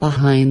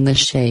Behind the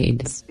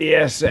Shades.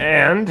 Yes,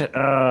 and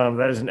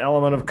that is an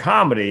element of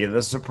comedy,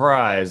 the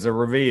surprise, the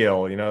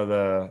reveal,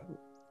 the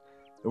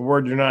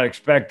word you're not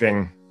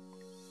expecting.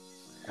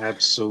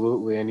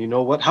 Absolutely. And you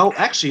know what? How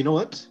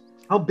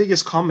big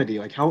is comedy?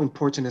 Like, how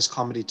important is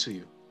comedy to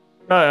you?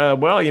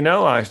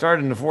 Well, I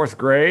started in the fourth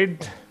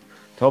grade,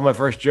 told my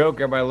first joke,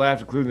 everybody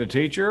laughed, including the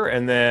teacher,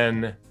 and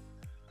then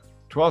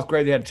 12th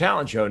grade they had a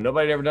talent show.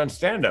 Nobody had ever done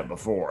stand-up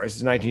before. This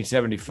is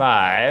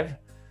 1975,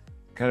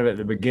 kind of at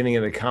the beginning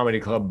of the comedy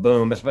club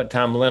boom. That's about the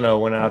time Leno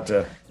went out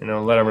to,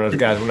 Letterman, those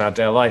guys went out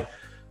to LA.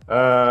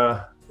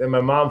 Then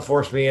my mom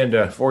forced me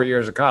into 4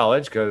 years of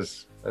college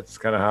because that's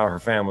kind of how her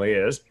family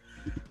is,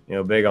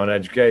 big on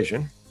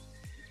education.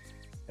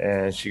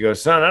 And she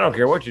goes, son, I don't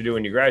care what you do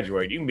when you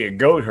graduate. You can be a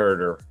goat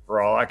herder for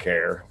all I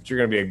care, but you're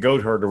going to be a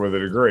goat herder with a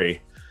degree.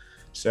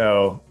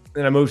 So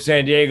then I moved to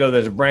San Diego.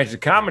 There's a branch of the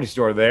Comedy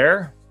Store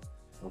there.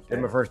 Okay.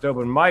 Did my first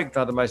open mic,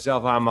 thought to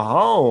myself, I'm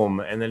home.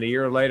 And then a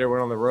year later,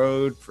 went on the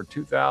road for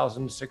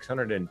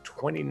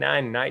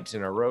 2,629 nights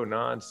in a row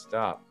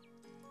nonstop.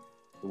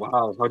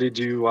 Wow. How did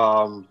you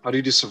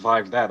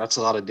survive that? That's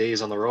a lot of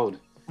days on the road.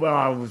 Well,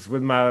 I was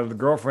with my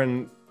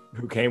girlfriend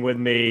who came with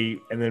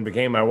me and then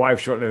became my wife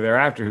shortly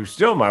thereafter, who's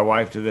still my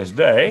wife to this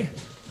day.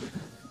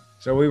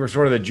 So we were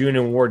sort of the June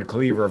and Ward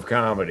Cleaver of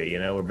comedy.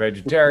 We're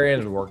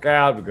vegetarians, we work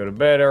out, we go to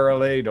bed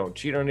early, don't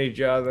cheat on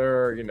each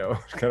other.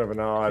 It's kind of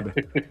an odd.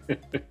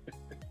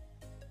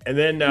 And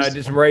then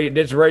did some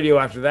radio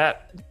after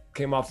that.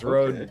 Came off the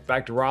road,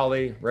 back to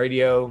Raleigh,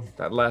 radio.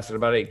 That lasted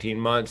about 18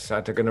 months. I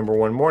took a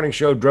 #1 morning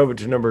show, drove it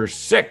to number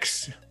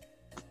 6.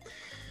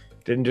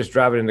 Didn't just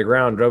drive it in the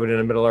ground, drove it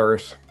into Middle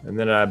Earth. And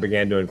then I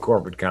began doing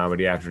corporate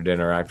comedy after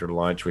dinner, after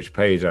lunch, which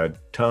pays a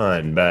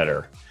ton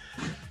better.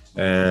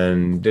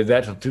 And did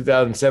that till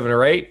 2007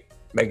 or 8,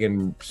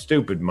 making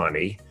stupid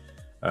money,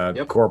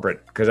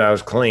 corporate, because I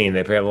was clean.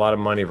 They paid a lot of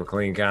money for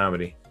clean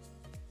comedy.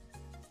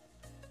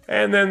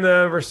 And then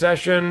the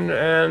recession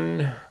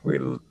and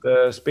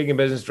the speaking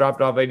business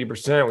dropped off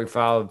 80%. We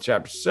filed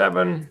Chapter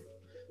 7.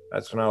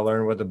 That's when I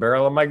learned what the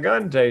barrel of my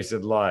gun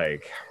tasted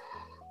like.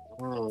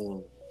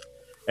 Oh.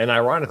 And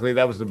ironically,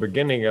 that was the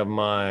beginning of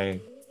my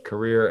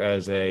career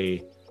as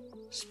a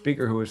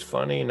speaker who was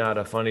funny, not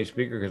a funny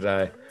speaker,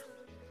 because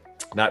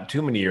not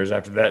too many years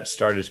after that,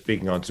 started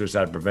speaking on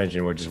suicide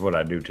prevention, which is what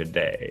I do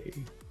today.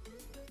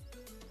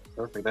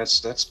 Perfect.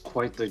 That's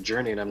quite the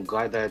journey, and I'm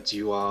glad that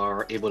you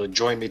are able to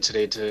join me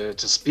today to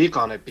speak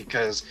on it,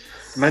 because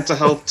mental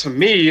health to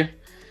me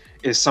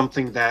is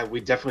something that we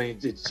definitely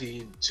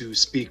need to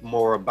speak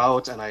more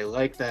about. And I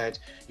like that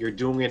you're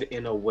doing it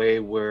in a way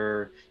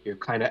where you're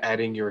kind of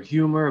adding your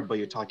humor, but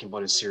you're talking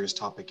about a serious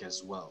topic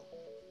as well.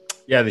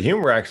 Yeah, the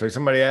humor, actually.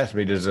 Somebody asked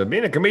me, does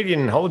being a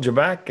comedian hold you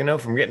back,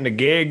 from getting a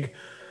gig?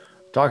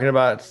 Talking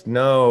about,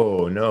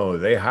 no,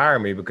 they hire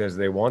me because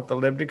they want the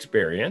lived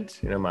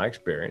experience, my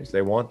experience.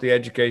 They want the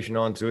education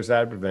on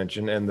suicide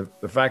prevention and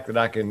the fact that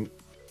I can,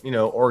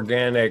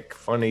 organic,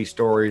 funny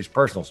stories,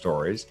 personal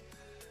stories.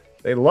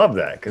 They love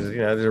that because,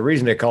 there's a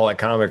reason they call it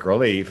comic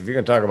relief. If you're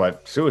going to talk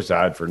about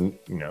suicide for,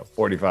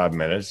 45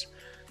 minutes,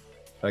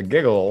 a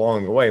giggle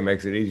along the way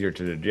makes it easier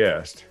to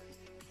digest.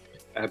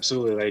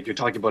 Absolutely. Like, you're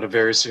talking about a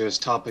very serious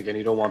topic and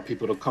you don't want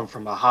people to come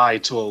from a high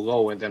to a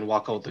low and then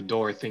walk out the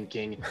door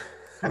thinking,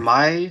 am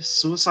I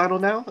suicidal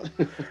now?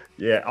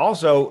 Yeah.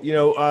 Also,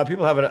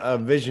 people have a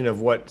vision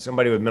of what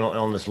somebody with mental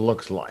illness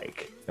looks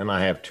like. And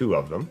I have 2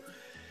 of them.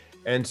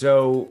 And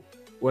so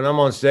when I'm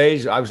on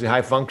stage, obviously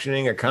high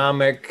functioning, a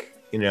comic,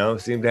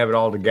 seem to have it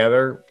all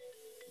together.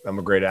 I'm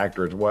a great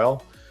actor as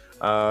well.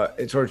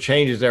 It sort of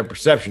changes their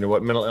perception of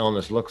what mental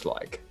illness looks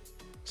like,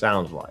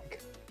 sounds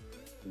like.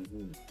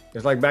 Mm-hmm.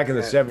 It's like back in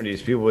the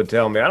 70s, people would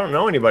tell me, I don't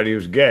know anybody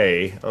who's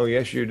gay. Oh,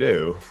 yes, you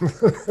do.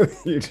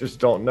 You just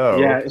don't know.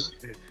 Yeah.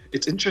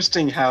 It's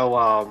interesting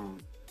how,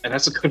 and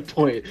that's a good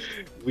point.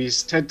 We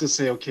tend to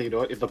say, okay,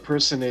 if the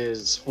person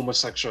is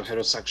homosexual,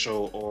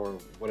 heterosexual, or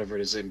whatever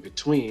it is in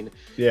between,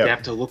 they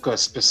have to look a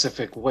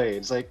specific way.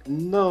 It's like,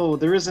 no,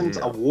 there isn't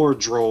a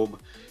wardrobe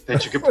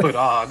that you can put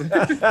on,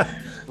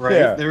 right?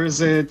 Yeah. There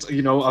isn't,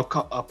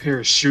 a pair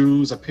of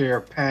shoes, a pair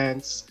of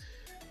pants.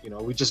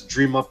 We just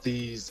dream up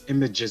these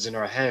images in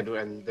our head,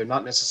 and they're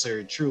not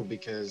necessarily true,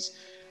 because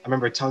I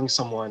remember telling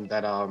someone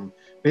that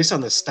based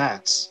on the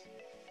stats,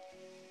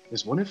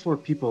 there's 1 in 4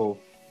 people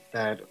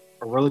that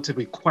are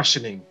relatively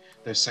questioning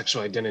their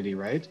sexual identity,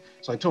 right?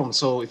 So I told him,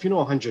 so if you know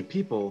 100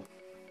 people,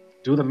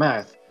 do the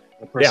math.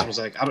 The person was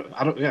like,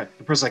 the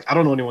person's like, I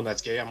don't know anyone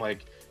that's gay. I'm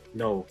like,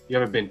 no, you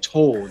haven't been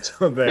told.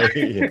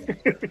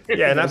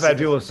 Yeah, and I've had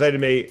people say to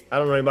me, I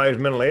don't know anybody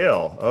who's mentally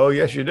ill. Oh,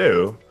 yes, you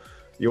do.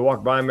 You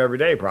walk by them every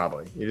day,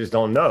 probably. You just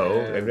don't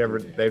know.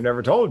 They've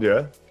never told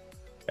you.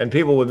 And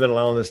people with mental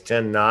illness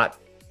tend not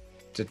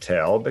to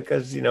tell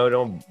because,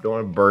 don't want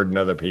to burden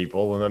other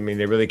people. I mean,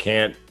 they really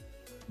can't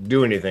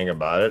do anything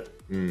about it.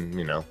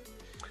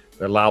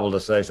 They're liable to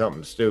say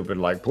something stupid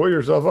like, pull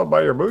yourself up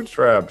by your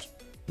bootstraps,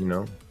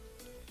 Yeah.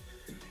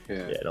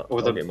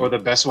 Or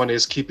the best one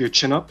is keep your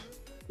chin up.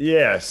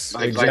 Yes,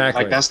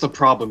 exactly. Like that's the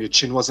problem. Your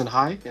chin wasn't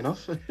high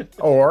enough.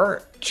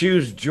 Or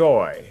choose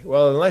joy.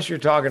 Well, unless you're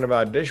talking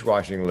about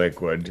dishwashing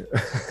liquid,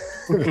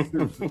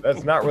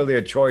 that's not really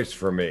a choice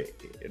for me.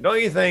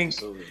 Don't you think?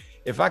 Absolutely.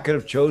 If I could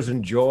have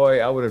chosen joy,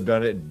 I would have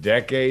done it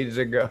decades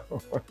ago.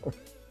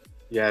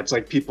 Yeah, it's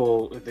like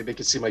people, they make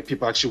it seem like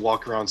people actually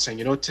walk around saying,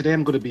 you know, today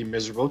I'm going to be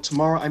miserable.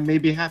 Tomorrow I may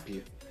be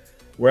happy.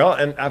 Well,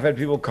 and I've had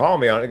people call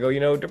me on it and go, you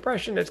know,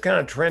 depression, it's kind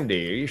of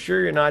trendy. Are you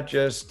sure you're not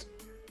just,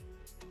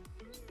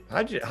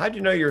 how'd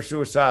you know you're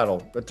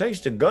suicidal? The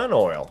taste of gun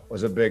oil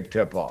was a big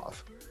tip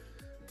off,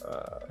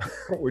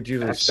 which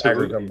usually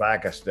staggers them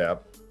back a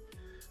step.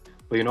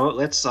 But you know what,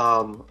 let's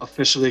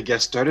officially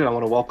get started. I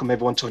want to welcome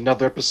everyone to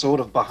another episode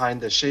of Behind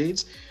the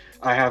Shades.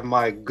 I have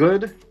my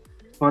good,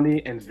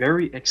 funny, and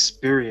very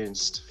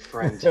experienced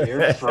friend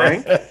here,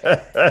 Frank.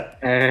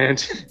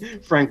 And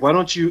Frank, why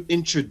don't you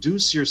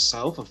introduce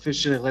yourself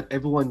officially and let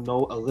everyone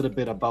know a little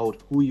bit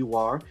about who you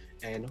are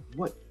and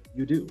what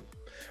you do.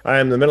 I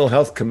am the mental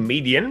health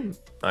comedian.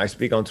 I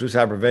speak on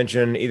suicide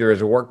prevention either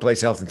as a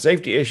workplace health and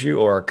safety issue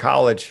or a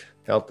college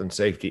health and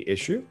safety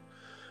issue.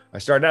 I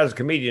started out as a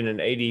comedian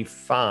in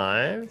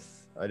 '85.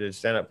 I did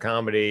stand-up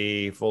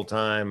comedy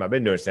full-time. I've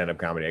been doing stand-up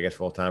comedy, I guess,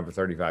 full-time for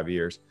 35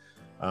 years.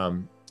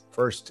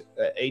 First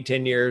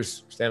 8-10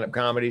 years, stand-up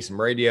comedy, some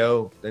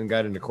radio, then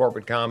got into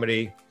corporate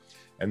comedy.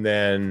 And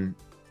then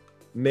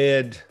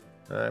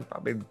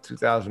probably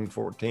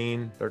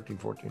 2014, 13,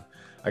 14,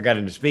 I got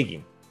into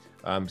speaking.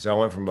 So I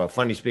went from a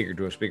funny speaker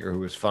to a speaker who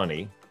was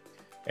funny.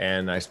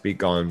 And I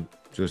speak on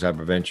suicide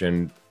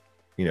prevention,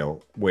 you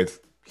know,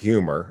 with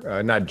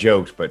humor, not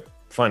jokes, but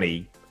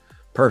funny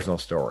personal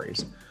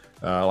stories.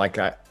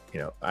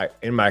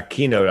 In my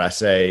keynote, I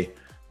say,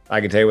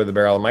 I can tell you what the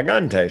barrel of my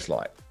gun tastes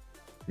like.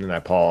 And then I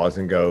pause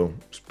and go,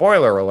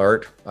 spoiler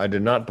alert, I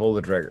did not pull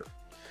the trigger,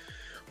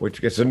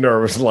 which gets a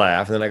nervous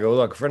laugh. And then I go,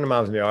 look, a friend of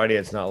mine was in the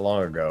audience not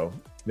long ago,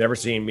 never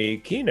seen me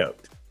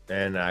keynote.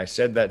 And I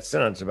said that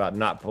sentence about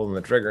not pulling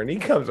the trigger. And he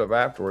comes up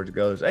afterwards and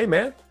goes, hey,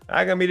 man,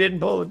 how come you didn't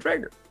pull the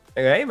trigger?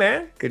 I go, hey,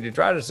 man, could you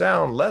try to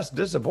sound less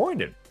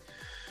disappointed?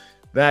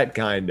 That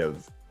kind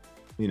of,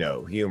 you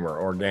know, humor,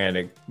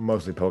 organic,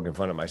 mostly poking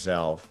fun at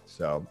myself.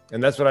 So,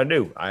 and that's what I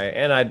do. I,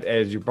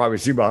 as you probably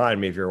see behind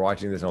me, if you're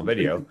watching this on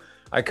video,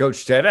 I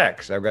coach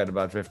TEDx. I've got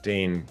about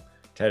 15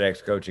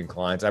 TEDx coaching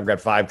clients. I've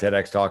got 5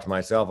 TEDx talks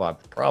myself. I'm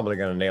probably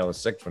going to nail a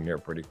 6th one here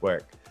pretty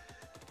quick.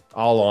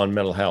 All on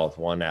mental health,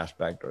 one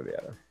aspect or the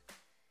other.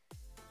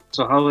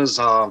 So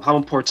how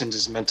important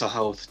is mental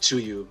health to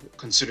you,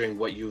 considering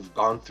what you've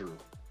gone through?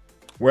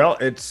 Well,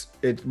 it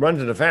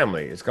runs in the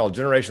family. It's called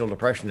generational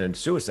depression and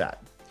suicide.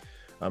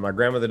 My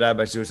grandmother died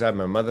by suicide.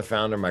 My mother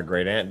found her. My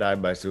great aunt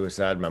died by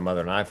suicide. My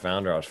mother and I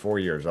found her. I was 4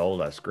 years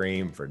old. I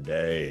screamed for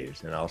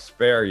days. And I'll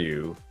spare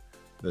you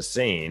the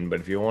scene, but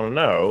if you want to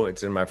know,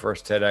 it's in my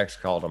first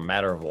TEDx called A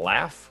Matter of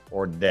Laugh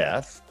or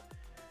Death.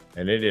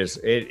 And it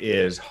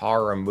is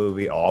horror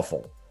movie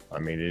awful. I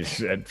mean, it's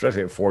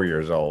especially at 4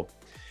 years old.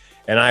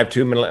 And I have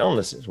 2 mental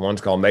illnesses.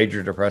 One's called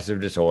major depressive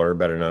disorder,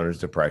 better known as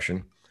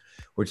depression,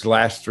 which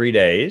lasts 3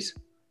 days.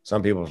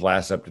 Some people's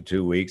lasts up to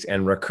 2 weeks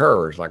and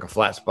recurs like a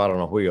flat spot on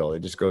a wheel. It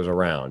just goes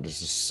around.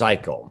 It's a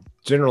cycle,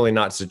 generally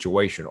not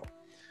situational.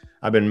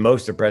 I've been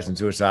most depressed and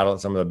suicidal at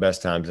some of the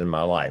best times in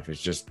my life.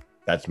 It's just,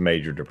 that's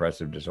major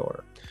depressive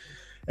disorder.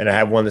 And I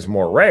have one that's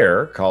more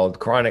rare called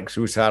chronic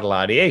suicidal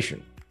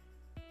ideation,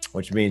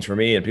 which means for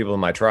me and people in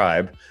my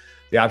tribe,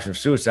 the option of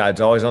suicide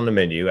is always on the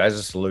menu as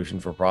a solution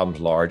for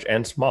problems large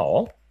and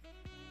small.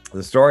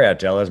 The story I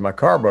tell is my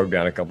car broke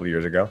down a couple of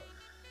years ago.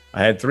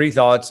 I had 3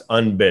 thoughts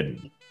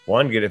unbidden.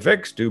 1, get it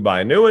fixed. 2,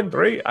 buy a new one.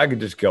 3, I could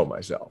just kill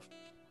myself.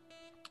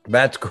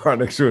 That's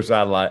chronic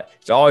suicidal.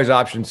 It's always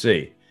option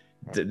C.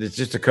 It's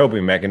just a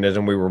coping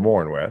mechanism we were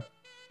born with.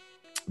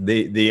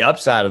 The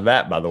upside of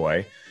that, by the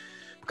way,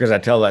 because I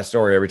tell that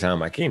story every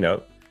time I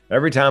keynote,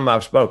 every time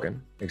I've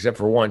spoken, except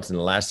for once in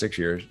the last 6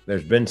 years,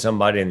 there's been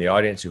somebody in the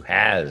audience who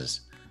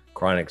has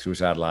chronic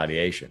suicidal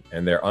ideation,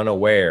 and they're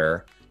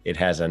unaware it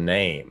has a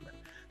name.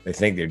 They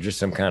think they're just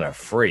some kind of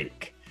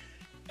freak.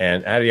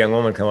 And I had a young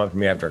woman come up to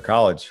me after a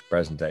college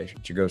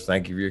presentation. She goes,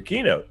 thank you for your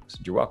keynote. I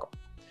said, you're welcome.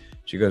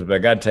 She goes, but I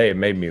got to tell you, it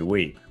made me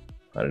weep.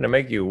 How did it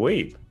make you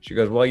weep? She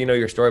goes, well, you know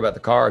your story about the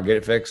car, get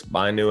it fixed,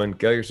 buy a new one,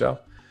 kill yourself.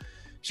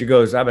 She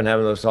goes, I've been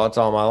having those thoughts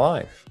all my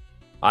life.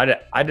 I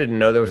didn't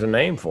know there was a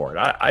name for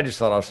it. I just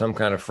thought I was some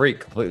kind of freak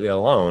completely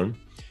alone.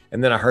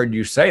 And then I heard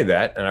you say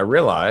that, and I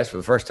realized for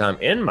the first time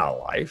in my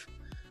life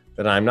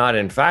that I'm not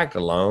in fact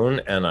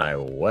alone, and I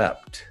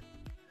wept.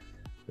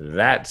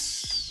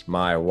 That's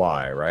my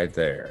why right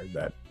there.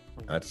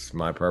 That's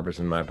my purpose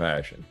and my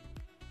passion.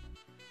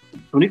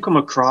 When you come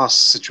across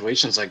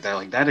situations like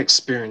that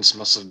experience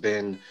must have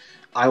been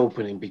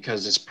eye-opening,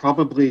 because there's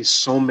probably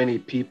so many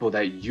people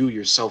that you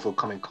yourself will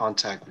come in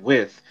contact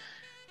with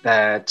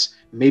that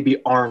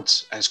maybe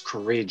aren't as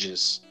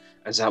courageous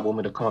as that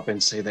woman to come up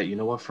and say that, you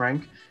know what,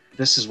 Frank,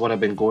 this is what I've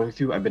been going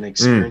through. I've been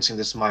experiencing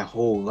this my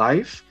whole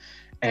life.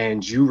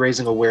 And you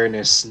raising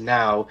awareness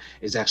now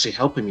is actually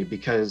helping me,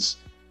 because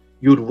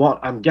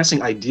I'm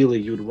guessing ideally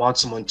you'd want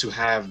someone to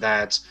have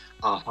that,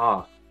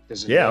 aha,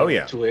 There's a Yeah, oh name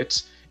yeah. to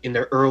it in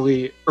their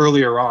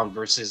earlier on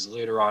versus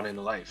later on in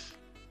life.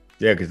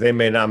 Yeah, because they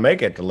may not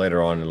make it to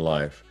later on in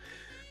life.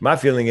 My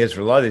feeling is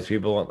for a lot of these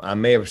people, I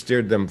may have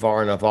steered them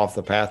far enough off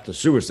the path to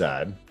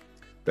suicide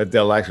that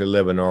they'll actually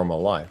live a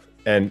normal life.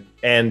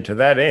 And to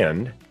that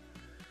end,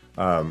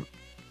 I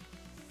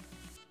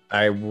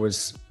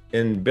was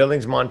in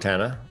Billings,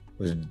 Montana.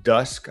 It was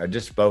dusk. I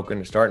just spoken.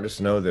 It's starting to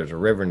snow. There's a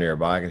river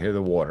nearby. I could hear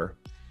the water.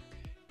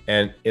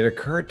 And it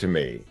occurred to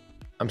me,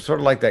 I'm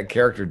sort of like that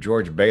character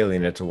George Bailey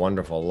in It's a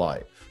Wonderful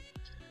Life.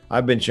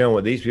 I've been shown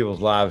what these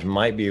people's lives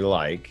might be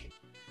like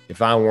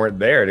if I weren't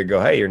there to go,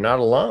 hey, you're not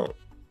alone.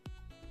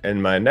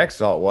 And my next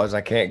thought was,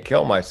 I can't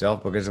kill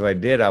myself, because if I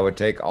did, I would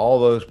take all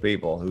those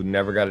people who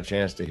never got a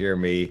chance to hear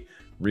me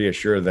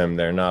reassure them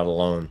they're not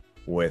alone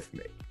with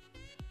me.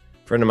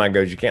 A friend of mine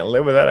goes, you can't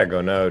live with that? I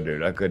go, no,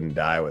 dude, I couldn't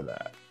die with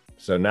that.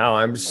 So now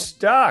I'm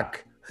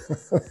stuck.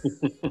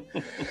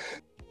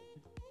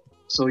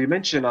 So you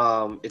mentioned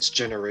it's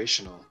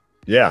generational.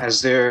 Yeah.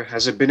 Has there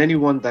been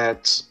anyone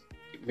that,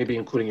 maybe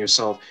including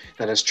yourself,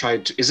 that has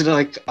tried to, is it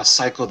like a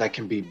cycle that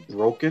can be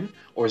broken,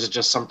 or is it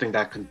just something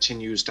that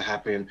continues to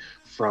happen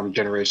from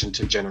generation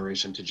to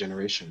generation to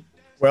generation?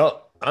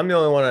 Well, I'm the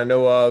only one I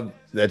know of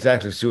that's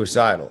actually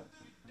suicidal.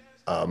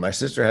 My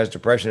sister has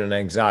depression and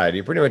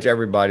anxiety. Pretty much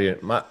everybody,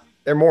 there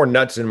are more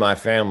nuts in my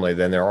family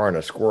than there are in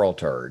a squirrel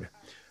turd.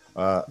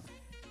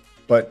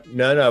 But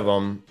none of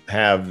them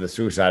have the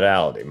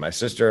suicidality. My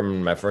sister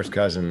and my first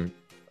cousin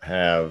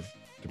have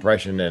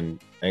depression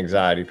and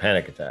anxiety,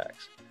 panic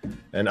attacks,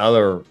 and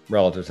other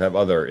relatives have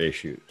other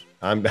issues.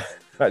 I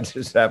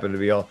just happen to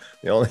be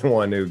the only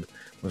one who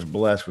was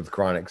blessed with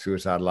chronic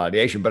suicidal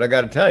ideation. But I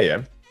got to tell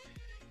you,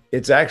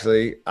 it's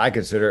actually, I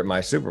consider it my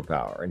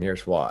superpower, and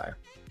here's why.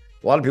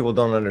 A lot of people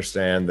don't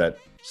understand that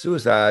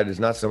suicide is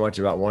not so much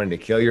about wanting to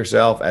kill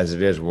yourself as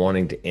it is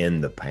wanting to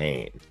end the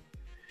pain.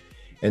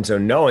 And so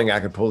knowing I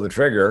could pull the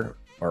trigger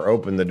or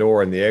open the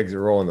door in the exit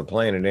roll in the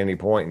plane at any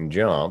point and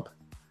jump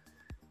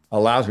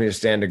allows me to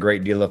stand a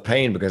great deal of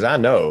pain, because I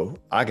know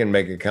I can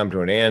make it come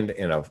to an end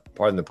in a,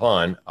 pardon the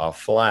pun, a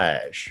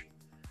flash.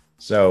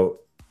 So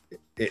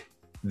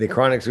the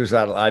chronic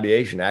suicidal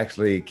ideation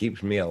actually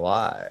keeps me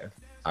alive,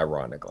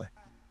 ironically.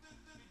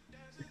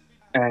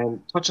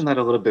 And touch on that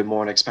a little bit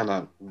more and expand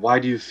on, why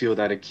do you feel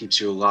that it keeps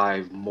you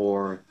alive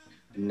more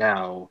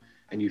now,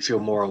 and you feel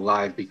more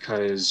alive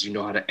because you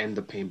know how to end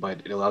the pain, but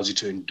it allows you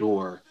to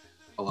endure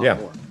a lot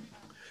more?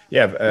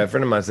 Yeah, a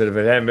friend of mine said if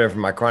it hadn't been for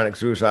my chronic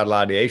suicidal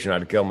ideation,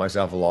 I'd have killed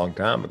myself a long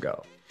time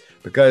ago.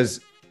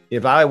 Because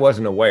if I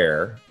wasn't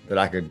aware that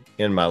I could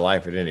end my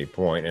life at any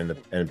point,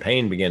 and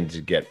pain began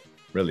to get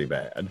really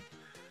bad,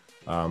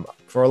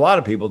 for a lot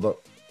of people,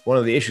 one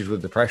of the issues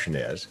with depression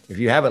is if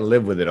you haven't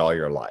lived with it all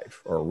your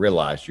life or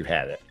realized you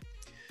had it,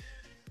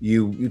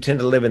 you tend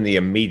to live in the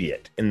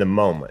immediate, in the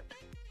moment,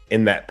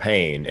 in that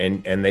pain.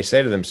 And they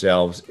say to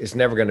themselves, it's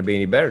never going to be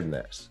any better than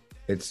this.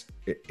 If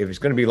it's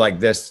going to be like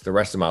this the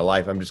rest of my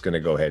life, I'm just going to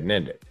go ahead and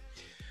end it.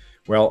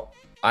 Well,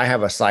 I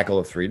have a cycle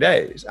of 3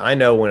 days. I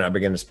know when I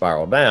begin to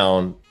spiral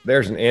down,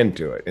 there's an end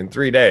to it. In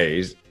 3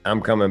 days, I'm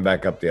coming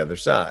back up the other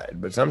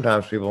side. But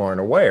sometimes people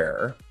aren't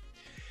aware.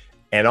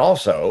 And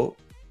also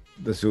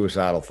the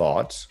suicidal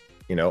thoughts,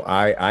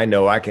 I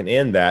know I can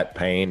end that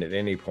pain at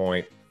any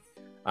point.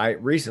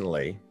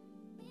 Recently,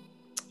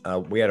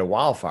 we had a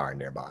wildfire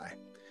nearby,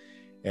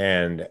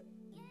 and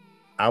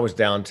I was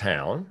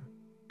downtown,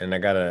 and I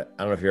don't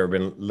know if you've ever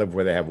lived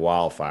where they have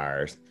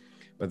wildfires,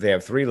 but they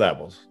have 3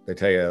 levels. They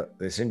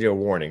send you a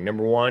warning.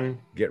 Number 1,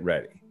 get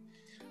ready.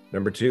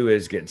 Number 2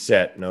 is get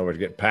set. In other words,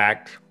 get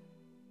packed,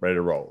 ready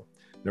to roll.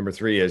 Number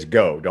 3 is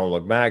go. Don't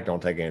look back.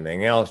 Don't take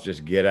anything else.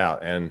 Just get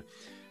out. And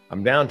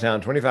I'm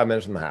downtown, 25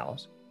 minutes from the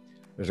house.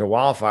 There's a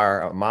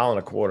wildfire 1.25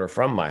 miles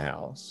from my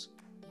house.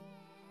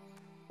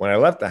 When I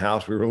left the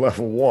house, we were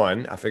level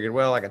 1. I figured,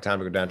 well, I got time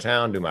to go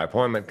downtown, do my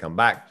appointment, come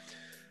back.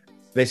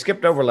 They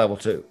skipped over level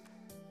 2,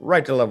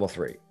 right to level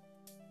 3.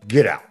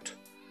 Get out.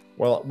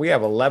 Well, we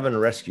have 11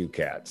 rescue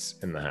cats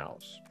in the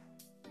house,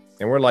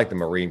 and we're like the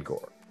Marine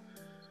Corps.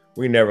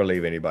 We never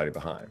leave anybody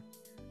behind.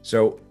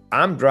 So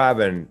I'm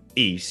driving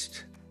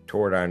east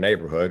toward our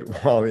neighborhood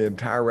while the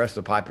entire rest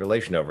of the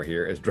population over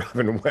here is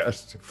driving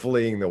west,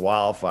 fleeing the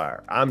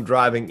wildfire. I'm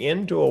driving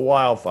into a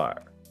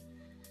wildfire.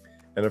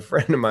 And a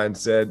friend of mine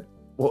said,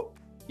 well,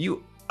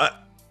 you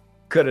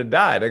could have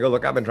died. I go,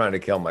 look, I've been trying to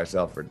kill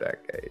myself for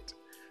decades.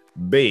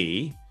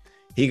 B,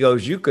 he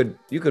goes, you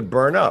could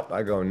burn up.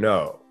 I go,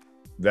 no,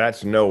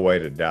 that's no way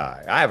to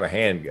die. I have a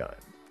handgun.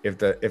 If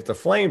the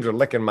flames are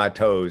licking my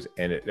toes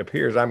and it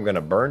appears I'm going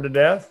to burn to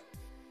death,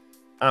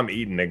 I'm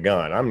eating a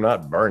gun. I'm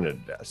not burning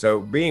to death.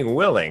 So being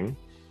willing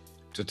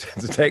to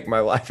take my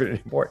life at any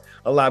point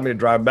allowed me to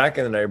drive back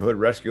in the neighborhood,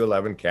 rescue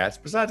 11 cats.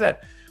 Besides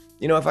that,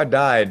 if I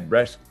died,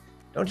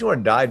 don't you want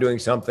to die doing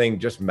something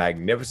just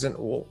magnificent?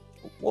 Well,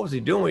 what was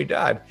he doing when he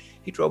died?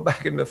 He drove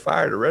back in the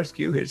fire to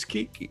rescue his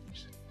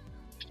kikis.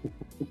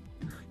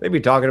 They'd be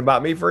talking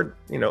about me for,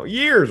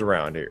 years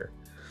around here.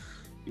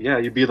 Yeah,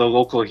 you'd be the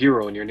local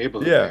hero in your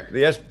neighborhood. Yeah,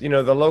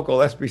 the local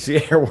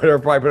SPCA or whatever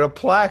probably put a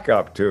plaque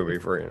up to me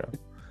for.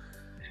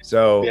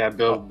 So Yeah,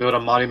 build a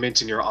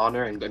monument in your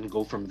honor and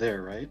go from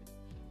there, right?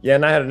 yeah,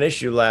 and I had an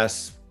issue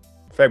last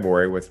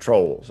February with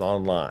trolls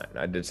online.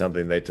 I did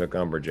something they took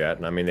umbrage at,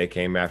 and I mean, they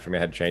came after me.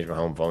 I had to change my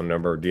home phone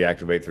number,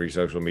 deactivate 3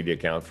 social media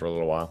accounts for a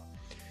little while,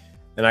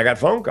 and I got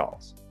phone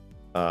calls.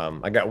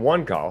 I got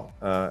one call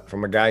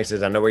from a guy who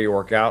says, "I know where you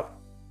work out.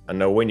 I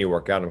know when you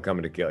work out. I'm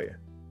coming to kill you."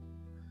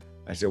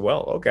 I said,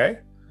 "Well, okay."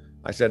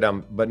 I said,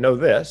 "But know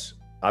this: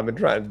 I've been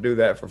trying to do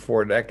that for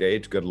 4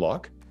 decades. Good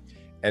luck."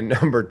 And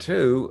number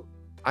two,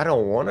 I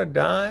don't want to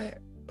die,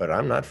 but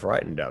I'm not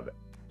frightened of it.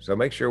 So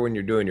make sure when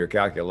you're doing your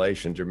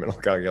calculations, your mental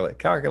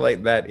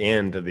calculate that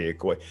into the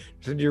equation.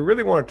 So do you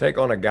really want to take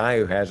on a guy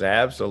who has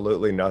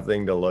absolutely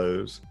nothing to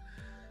lose?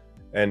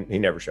 And he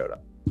never showed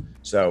up.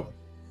 So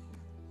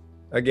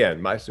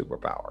again, my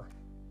superpower.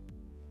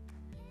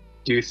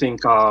 Do you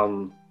think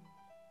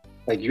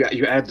like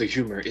you add the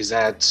humor? Is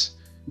that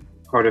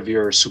part of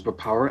your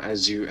superpower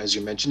as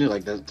you mentioned it?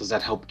 Like does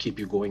that help keep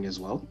you going as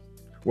well?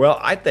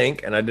 Well, I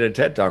think, and I did a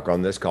TED talk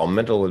on this called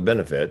Mental with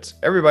Benefits.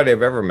 Everybody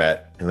I've ever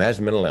met who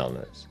has mental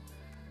illness,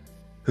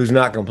 who's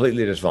not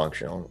completely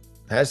dysfunctional,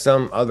 has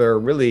some other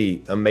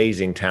really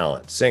amazing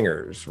talent,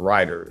 singers,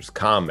 writers,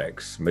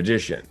 comics,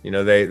 magician. You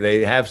know,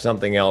 they have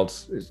something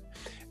else.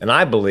 And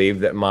I believe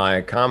that my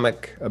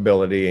comic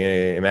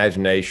ability,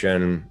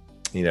 imagination,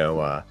 you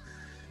know,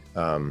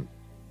 and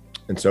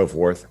so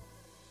forth,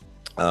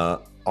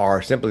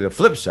 are simply the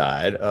flip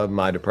side of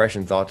my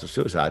depression, thoughts of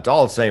suicide. It's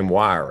all the same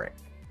wiring.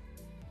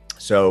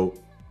 So,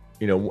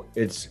 you know,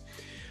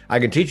 I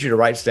can teach you to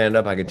write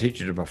stand-up. I can teach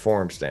you to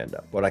perform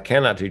stand-up. What I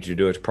cannot teach you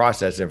to do is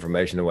process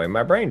information the way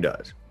my brain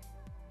does.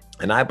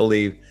 And I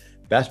believe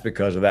that's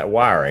because of that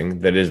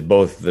wiring that is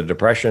both the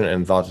depression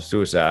and thoughts of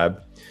suicide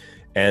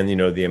and, you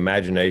know, the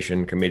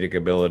imagination, comedic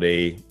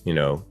ability, you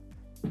know,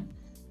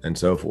 and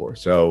so forth.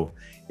 So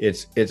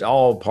it's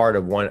all part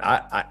of one.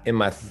 In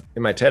my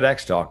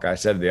TEDx talk, I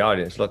said to the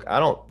audience, look, I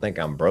don't think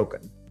I'm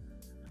broken.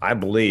 I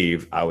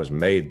believe I was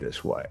made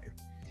this way.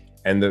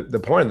 And the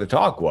point of the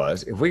talk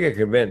was, if we could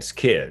convince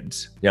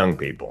kids, young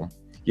people,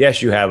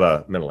 yes, you have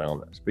a mental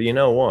illness, but you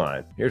know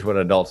what? Here's what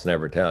adults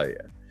never tell you.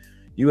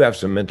 You have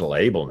some mental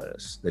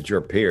ableness that your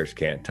peers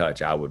can't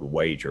touch, I would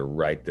wager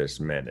right this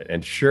minute.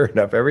 And sure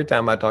enough, every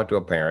time I talk to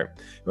a parent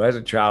who has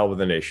a child with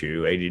an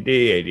issue, ADD,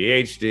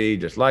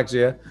 ADHD,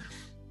 dyslexia,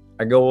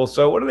 I go, well,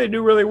 so what do they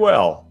do really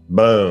well?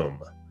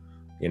 Boom.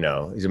 You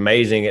know, he's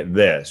amazing at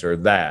this or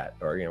that,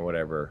 or, you know,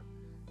 whatever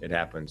it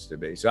happens to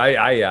be. So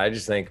I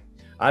just think,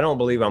 I don't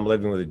believe I'm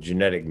living with a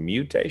genetic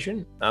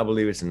mutation. I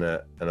believe it's an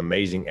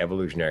amazing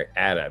evolutionary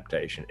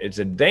adaptation. It's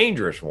a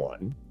dangerous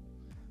one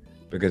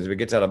because if it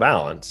gets out of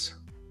balance,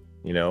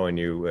 you know, and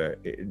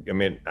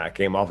I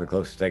came awfully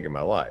close to taking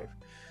my life.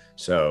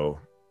 So,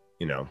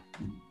 you know,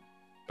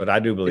 but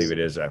I do believe it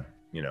is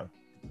you know.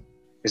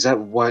 Is that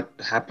what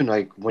happened?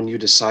 Like when you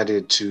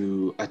decided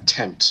to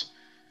attempt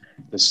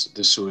this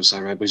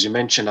suicide, right? Because you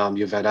mentioned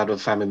you've had other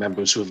family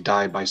members who have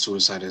died by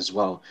suicide as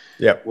well.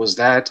 Yep. Was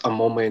that a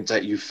moment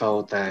that you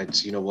felt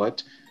that, you know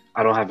what,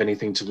 I don't have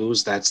anything to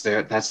lose? That's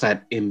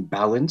that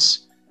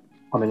imbalance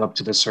coming up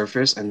to the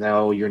surface, and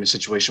now you're in a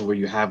situation where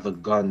you have the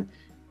gun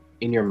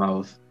in your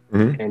mouth,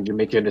 and you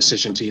make your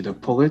decision to either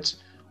pull it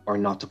or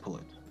not to pull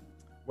it.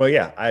 Well,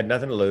 yeah, I had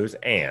nothing to lose,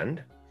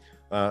 and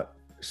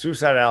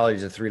suicidality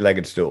is a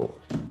 3-legged stool.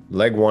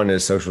 Leg 1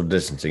 is social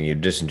distancing. You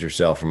distance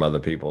yourself from other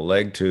people.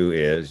 Leg 2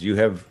 is you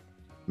have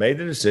made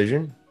the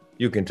decision,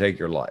 you can take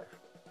your life.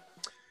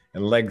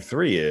 And leg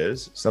 3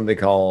 is something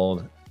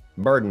called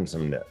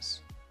burdensomeness.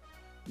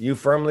 You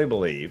firmly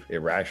believe,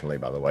 irrationally,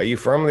 by the way, you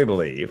firmly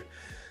believe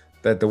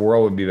that the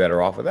world would be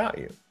better off without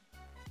you.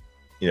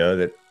 You know,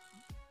 that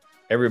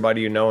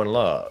everybody you know and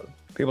love.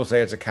 People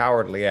say it's a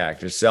cowardly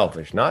act. It's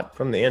selfish, not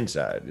from the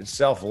inside. It's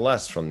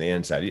selfless from the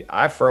inside.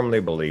 I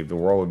firmly believe the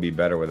world would be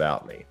better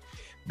without me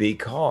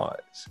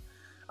because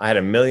I had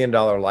 $1 million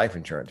life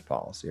insurance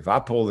policy. If I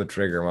pull the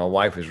trigger, my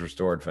wife is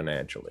restored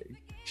financially.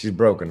 She's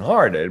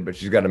brokenhearted, but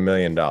she's got $1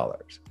 million.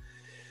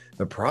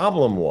 The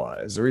problem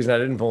was, the reason I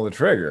didn't pull the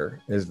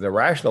trigger is the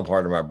rational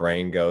part of my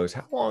brain goes,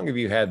 how long have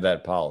you had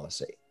that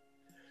policy?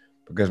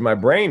 Because my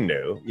brain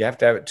knew you have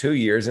to have it 2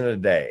 years and a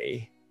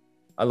day.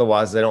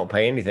 Otherwise, they don't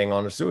pay anything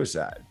on a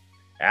suicide.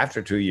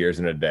 After 2 years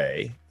and a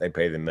day, they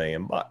pay the $1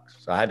 million.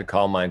 So I had to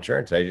call my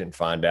insurance agent and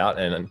find out.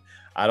 And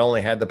I'd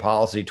only had the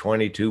policy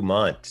 22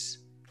 months.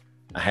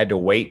 I had to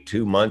wait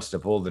 2 months to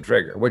pull the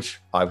trigger, which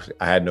I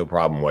had no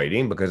problem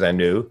waiting because I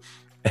knew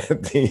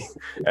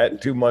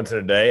at 2 months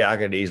and a day, I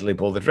could easily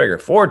pull the trigger.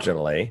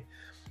 Fortunately,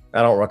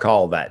 I don't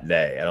recall that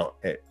day.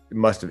 It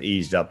must have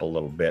eased up a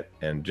little bit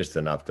and just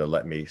enough to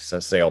let me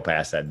sail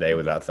past that day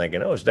without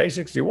thinking, oh, it's day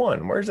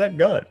 61. Where's that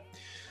gun?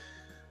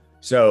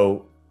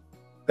 So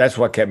that's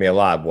what kept me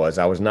alive was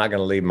I was not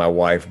going to leave my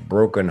wife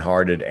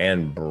brokenhearted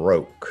and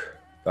broke.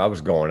 I was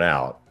going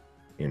out,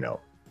 you know.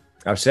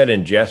 I've said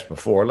in jest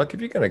before, look, if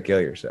you're going to kill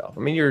yourself,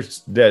 I mean, you're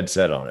dead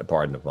set on it,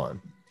 pardon the pun.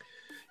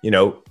 You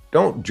know,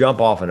 don't jump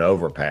off an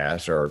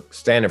overpass or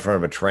stand in front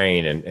of a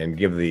train and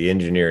give the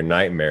engineer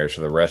nightmares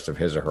for the rest of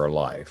his or her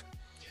life.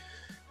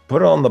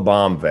 put on the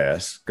bomb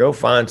vest, go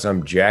find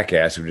some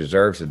jackass who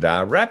deserves to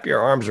die, wrap your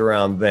arms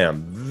around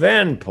them,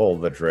 then pull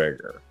the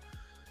trigger.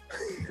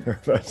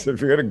 If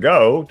you're going to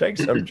go, take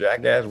some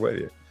jackass with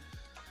you.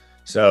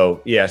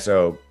 So, yeah,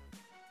 so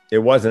it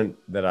wasn't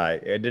that I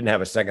didn't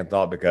have a second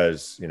thought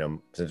because,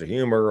 sense of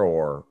humor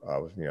or,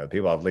 the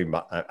people I was leaving,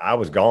 I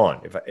was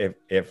gone.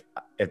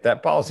 If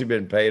that policy had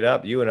been paid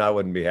up, you and I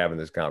wouldn't be having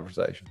this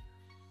conversation.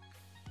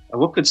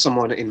 What could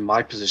someone in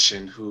my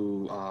position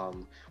who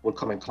would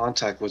come in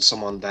contact with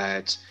someone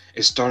that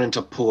is starting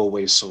to pull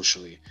away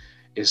socially,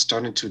 is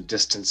starting to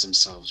distance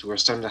themselves, who are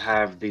starting to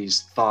have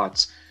these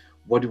thoughts,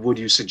 what would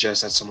you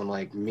suggest that someone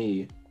like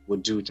me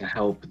would do to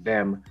help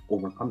them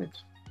overcome it?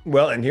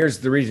 Well, and here's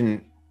the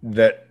reason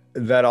that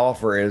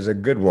offer is a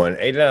good one.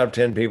 8 out of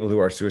 10 people who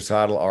are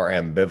suicidal are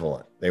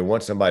ambivalent. They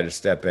want somebody to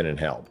step in and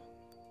help.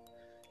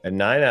 And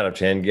 9 out of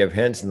 10 give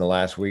hints in the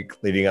last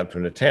week leading up to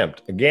an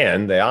attempt.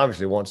 Again, they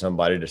obviously want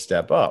somebody to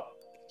step up.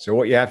 So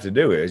what you have to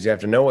do is you have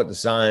to know what the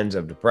signs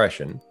of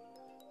depression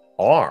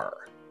are.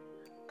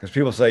 Because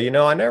people say, he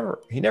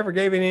never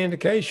gave any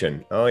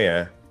indication. Oh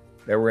yeah,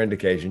 there were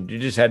indications. You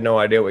just had no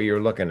idea what you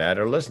were looking at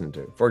or listening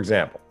to. For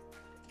example,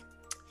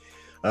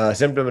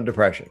 symptom of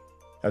depression.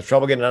 Has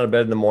trouble getting out of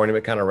bed in the morning,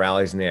 but kind of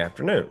rallies in the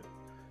afternoon.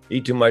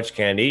 Eat too much,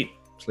 can't eat.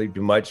 Sleep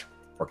too much,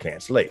 or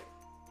can't sleep.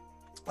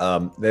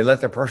 They let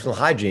their personal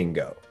hygiene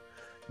go.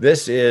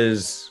 This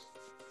is,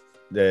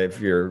 if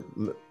you're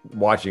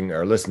watching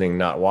or listening,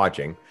 not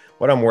watching,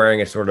 what I'm wearing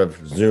is sort of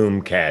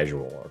Zoom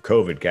casual or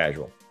COVID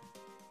casual.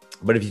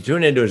 But if you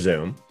tune into a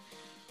Zoom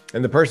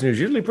and the person who's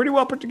usually pretty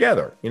well put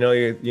together,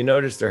 you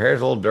notice their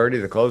hair's a little dirty,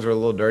 the clothes are a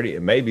little dirty.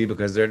 It may be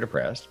because they're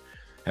depressed,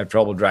 have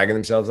trouble dragging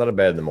themselves out of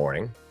bed in the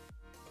morning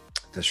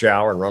to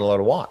shower and run a load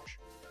of wash.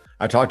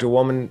 I talked to a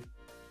woman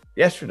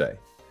yesterday.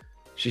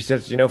 She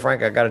says,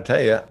 Frank, I got to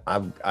tell you,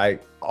 I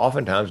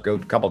oftentimes go a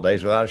couple of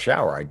days without a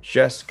shower. I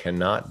just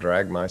cannot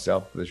drag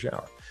myself to the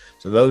shower.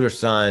 So those are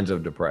signs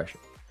of depression.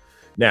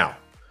 Now,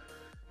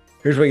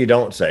 here's what you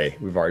don't say.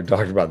 We've already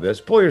talked about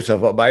this. Pull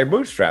yourself up by your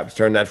bootstraps.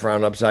 Turn that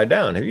frown upside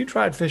down. Have you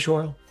tried fish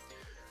oil?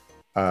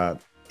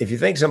 If you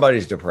think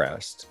somebody's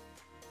depressed,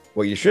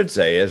 what you should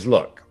say is,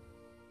 look,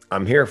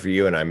 I'm here for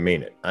you and I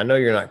mean it. I know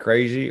you're not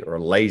crazy or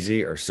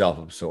lazy or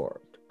self-absorbed.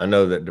 I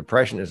know that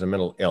depression is a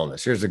mental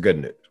illness. Here's the good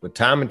news. With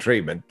time and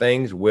treatment,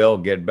 things will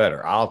get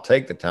better. I'll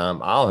take the time.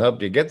 I'll help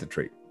you get the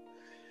treatment.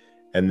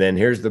 And then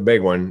here's the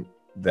big one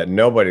that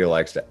nobody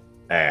likes to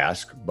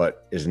ask,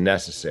 but is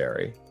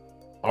necessary.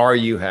 Are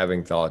you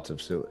having thoughts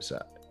of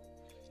suicide?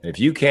 And if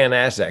you can't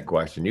ask that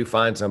question, you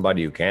find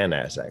somebody who can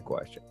ask that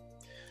question.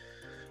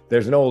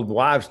 There's an old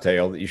wives'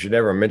 tale that you should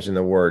never mention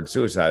the word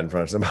suicide in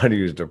front of somebody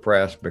who's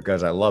depressed,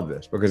 because I love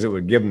this, because it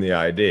would give them the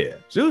idea.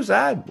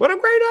 Suicide? What a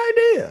great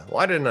idea.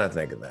 Why didn't I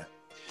think of that?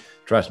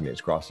 Trust me, it's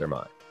crossed their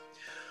mind.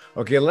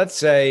 Okay, let's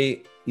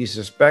say you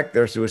suspect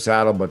they're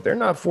suicidal, but they're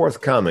not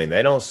forthcoming.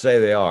 They don't say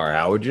they are.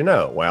 How would you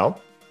know?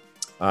 Well,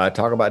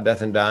 talk about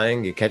death and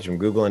dying. You catch them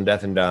Googling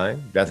death and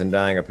dying. Death and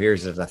dying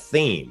appears as a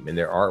theme in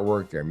their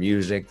artwork, their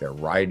music, their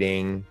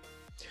writing.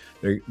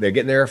 They're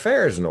getting their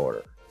affairs in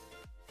order.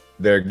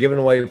 They're giving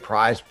away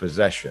prized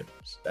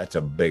possessions. That's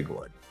a big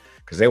one,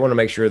 because they want to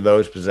make sure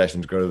those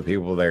possessions go to the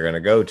people they're going to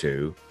go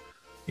to,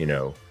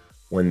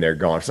 when they're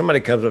gone. If somebody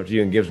comes up to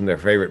you and gives them their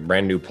favorite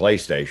brand new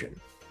PlayStation,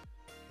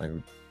 like,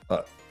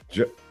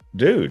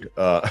 dude,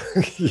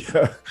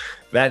 yeah,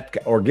 that,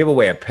 or give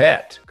away a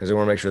pet because they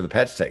want to make sure the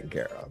pet's taken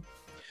care of.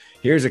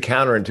 Here's a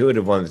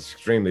counterintuitive one that's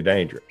extremely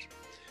dangerous.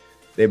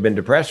 They've been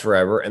depressed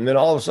forever, and then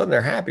all of a sudden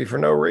they're happy for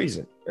no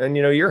reason. And,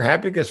 you're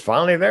happy because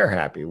finally they're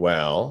happy.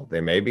 Well,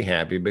 they may be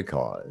happy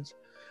because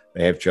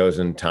they have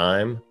chosen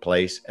time,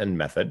 place, and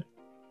method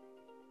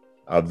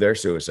of their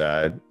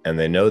suicide, and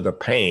they know the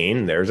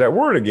pain. There's that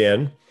word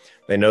again.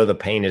 They know the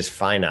pain is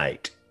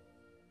finite,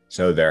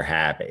 so they're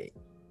happy.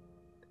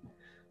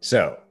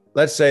 So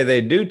let's say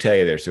they do tell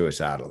you they're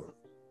suicidal.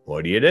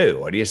 What do you do?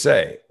 What do you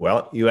say?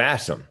 Well, you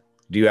ask them,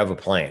 do you have a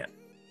plan?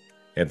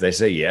 If they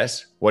say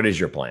yes, what is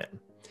your plan?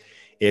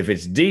 If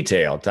it's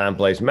detailed, time,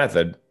 place,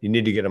 method, you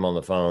need to get them on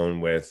the phone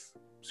with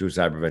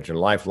Suicide Prevention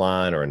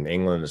Lifeline, or in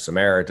England, the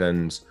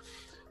Samaritans,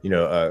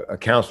 a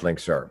counseling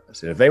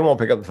service. And if they won't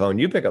pick up the phone,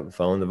 you pick up the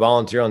phone. The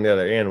volunteer on the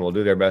other end will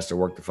do their best to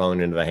work the phone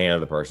into the hand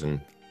of the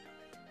person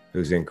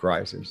who's in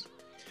crisis.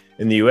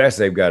 In the US,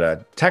 they've got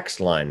a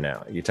text line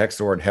now. You text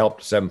the word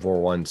help to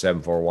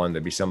 741-741.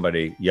 There'd be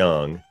somebody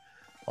young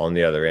on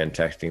the other end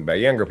texting. But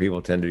younger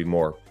people tend to be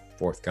more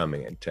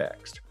forthcoming in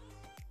text.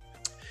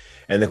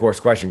 And of course,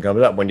 the question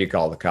comes up, when do you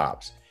call the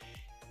cops?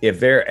 If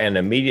they're an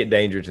immediate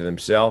danger to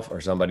themselves or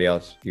somebody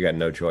else, you got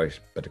no choice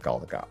but to call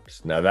the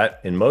cops. Now,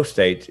 that in most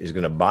states is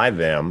going to buy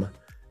them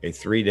a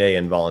 3-day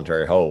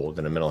involuntary hold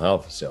in a mental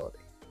health facility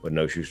with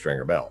no shoestring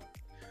or belt.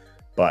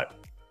 But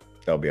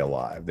they'll be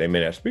alive. They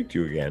may not speak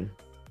to you again.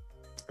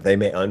 They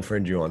may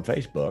unfriend you on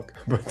Facebook,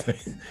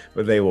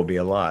 but they will be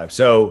alive.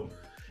 So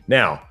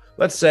now,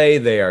 let's say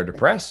they are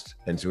depressed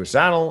and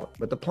suicidal,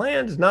 but the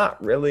plan's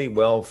not really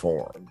well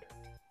formed.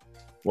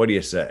 What do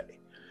you say?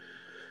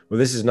 Well,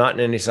 this is not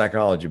in any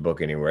psychology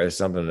book anywhere. It's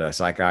something that a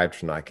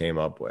psychiatrist and I came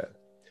up with.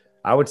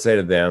 I would say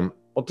to them,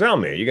 well, tell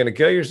me, are you going to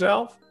kill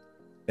yourself?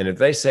 And if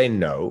they say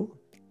no,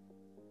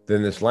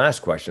 then this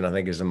last question I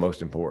think is the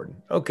most important.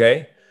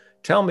 Okay,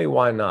 tell me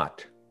why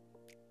not.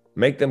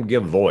 Make them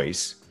give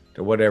voice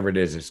to whatever it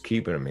is that's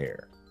keeping them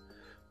here.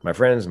 My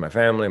friends, my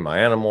family, my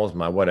animals,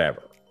 my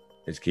whatever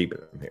is keeping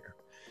them here.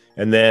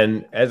 And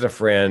then as a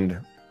friend,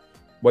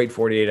 wait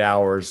 48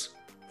 hours,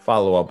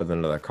 follow up with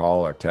another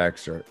call or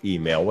text or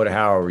email,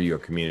 however you're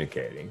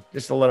communicating,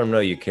 just to let them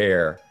know you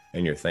care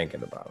and you're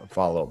thinking about them.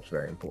 Follow-up is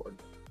very important.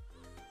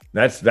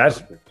 That's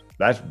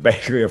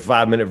basically a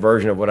 5-minute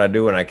version of what I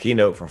do when I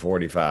keynote for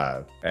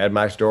 45. Add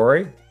my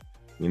story,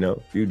 a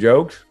few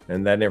jokes,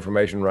 and that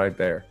information right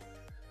there.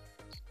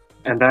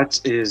 And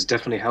that is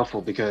definitely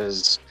helpful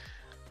because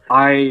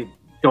I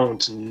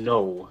don't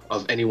know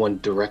of anyone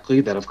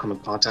directly that I've come in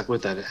contact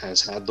with that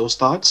has had those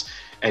thoughts.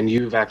 And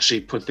you've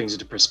actually put things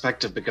into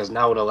perspective, because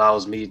now it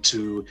allows me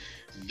to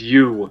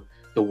view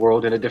the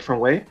world in a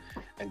different way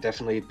and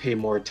definitely pay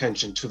more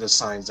attention to the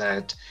signs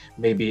that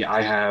maybe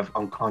I have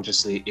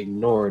unconsciously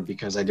ignored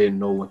because I didn't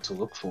know what to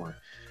look for.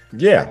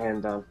 Yeah.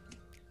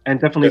 And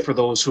definitely for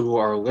those who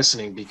are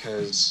listening,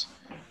 because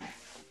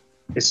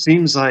it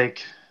seems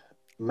like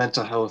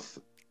mental health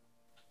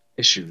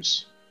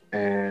issues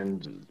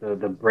and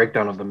the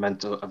breakdown of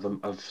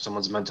of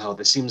someone's mental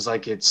health, it seems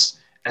like it's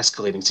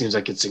escalating, seems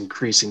like it's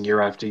increasing year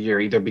after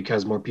year, either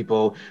because more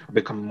people are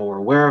becoming more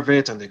aware of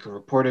it and they can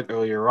report it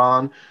earlier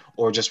on,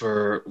 or just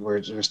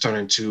we're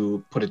starting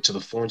to put it to the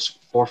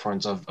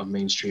forefront of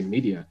mainstream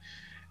media.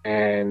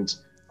 And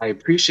I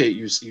appreciate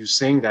you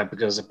saying that,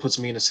 because it puts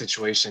me in a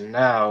situation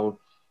now,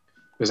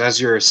 because as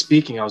you're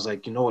speaking, I was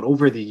like, you know what,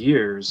 over the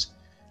years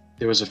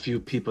there was a few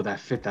people that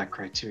fit that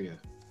criteria.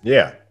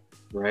 Yeah.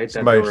 Right?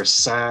 That they were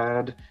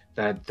sad,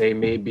 that they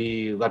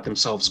maybe let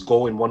themselves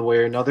go in one way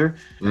or another,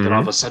 and then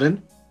all of a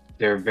sudden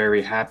they're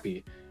very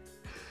happy.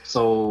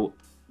 So,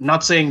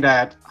 not saying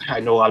that I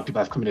know a lot of people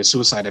have committed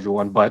suicide,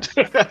 everyone, but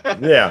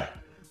yeah,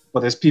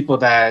 but there's people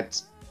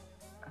that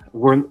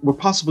were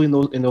possibly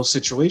in those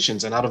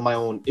situations, and out of my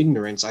own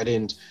ignorance, I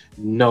didn't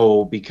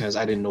know because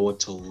I didn't know what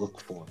to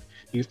look for.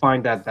 Do you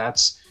find that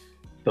that's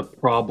the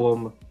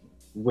problem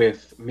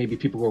with maybe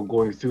people who are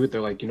going through it?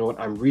 They're like, you know what,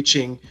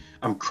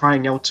 I'm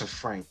crying out to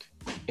Frank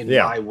in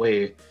my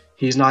way.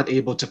 He's not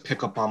able to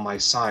pick up on my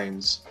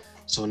signs.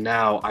 So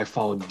now I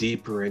fall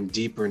deeper and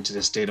deeper into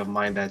the state of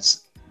mind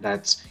that's,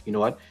 you know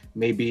what,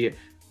 maybe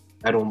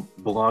I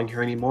don't belong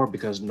here anymore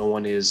because no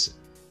one is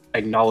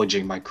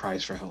acknowledging my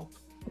cries for help.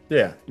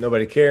 Yeah,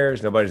 nobody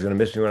cares. Nobody's going to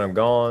miss me when I'm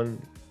gone.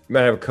 You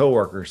might have a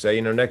coworker say,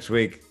 next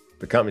week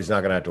the company's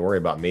not going to have to worry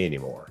about me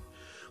anymore.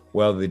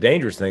 Well, the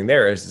dangerous thing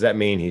there is, does that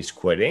mean he's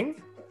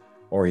quitting,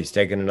 or he's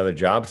taking another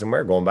job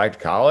somewhere, going back to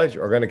college,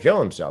 or going to kill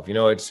himself? You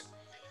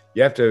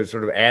have to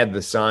sort of add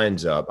the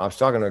signs up. I was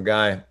talking to a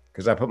guy,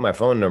 because I put my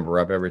phone number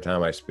up every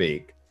time I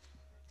speak,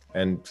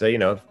 and say,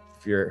 if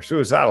you're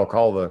suicidal,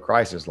 call the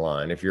crisis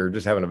line. If you're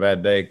just having a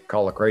bad day,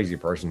 call a crazy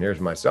person.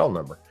 Here's my cell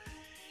number.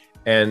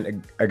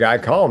 And a guy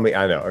called me. The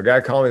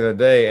other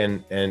day,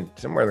 and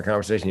somewhere in the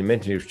conversation, he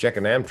mentioned he was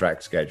checking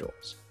Amtrak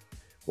schedules.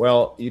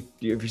 Well, if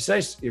you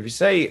say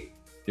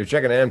you're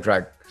checking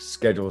Amtrak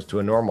schedules to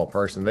a normal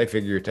person, they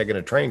figure you're taking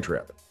a train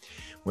trip.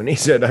 When he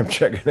said I'm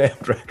checking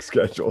Amtrak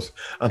schedules,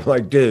 I'm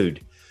like,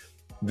 dude,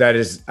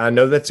 I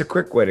know that's a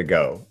quick way to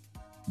go,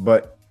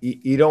 but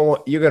you're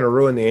going to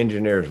ruin the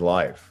engineer's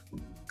life,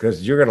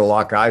 because you're going to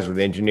lock eyes with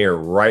the engineer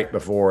right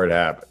before it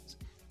happens.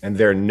 And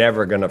they're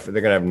going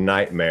to have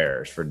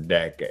nightmares for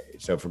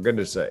decades. So for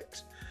goodness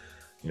sakes,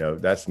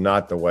 that's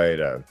not the way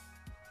to,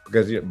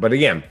 because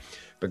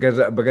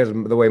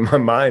the way my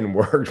mind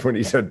works when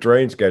he said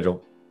train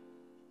schedule.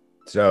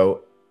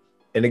 So,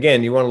 and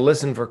again, you want to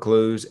listen for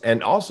clues.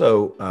 And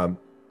also,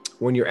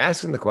 when you're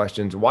asking the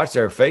questions, watch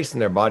their face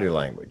and their body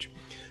language.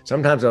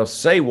 Sometimes they'll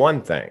say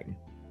one thing,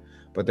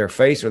 but their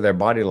face or their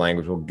body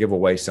language will give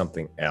away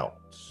something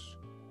else.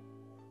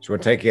 So you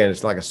want to take in,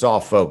 it's like a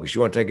soft focus. You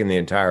want to take in the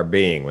entire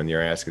being when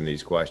you're asking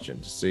these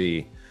questions.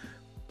 See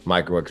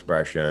micro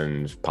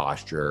expressions,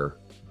 posture,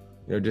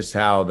 just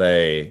how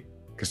they,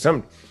 because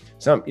some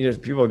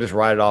people just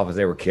write it off as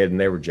they were kidding,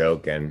 they were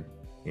joking,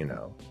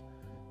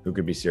 who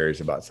could be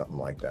serious about something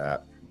like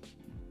that?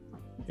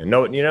 And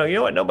you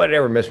know what? Nobody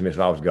ever missed me if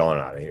I was going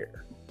out of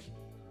here.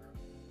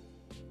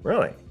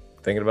 Really?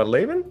 Thinking about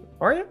leaving?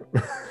 Are you?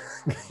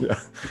 Yeah.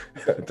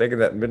 Taking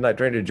that midnight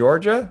train to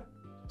Georgia,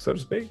 so to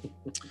speak.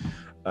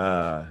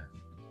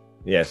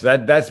 Yes,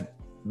 that's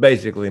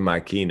basically my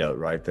keynote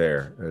right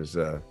there. Is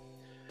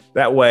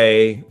that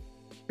way,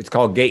 it's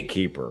called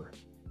gatekeeper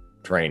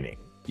training.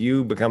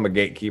 You become a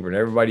gatekeeper, and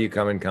everybody you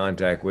come in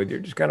contact with, you're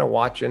just kind of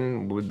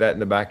watching with that in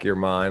the back of your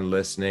mind,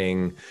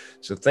 listening.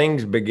 So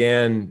things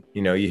begin,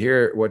 you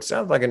hear what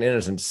sounds like an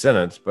innocent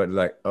sentence, but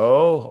like,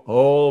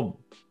 oh,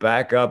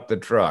 back up the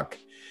truck.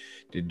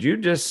 Did you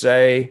just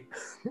say,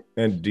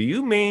 and what do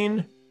you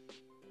mean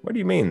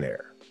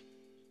there?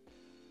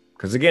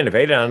 Because again, if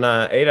 8 out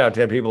of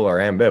 10 people are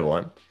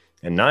ambivalent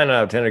and 9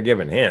 out of 10 are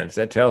giving hints,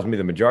 that tells me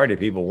the majority of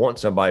people want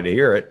somebody to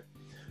hear it,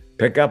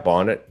 pick up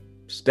on it,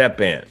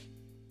 step in.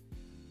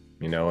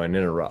 and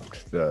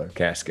interrupt the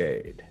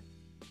cascade.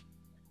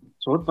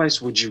 So what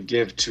advice would you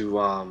give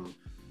to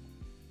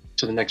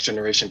the next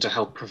generation to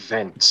help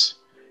prevent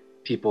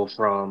people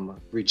from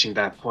reaching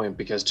that point?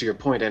 Because to your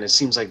point, and it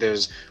seems like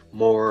it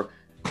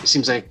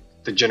seems like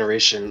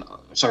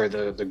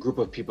the group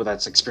of people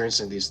that's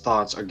experiencing these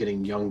thoughts are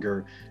getting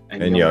younger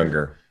and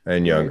younger.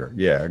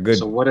 Yeah, good.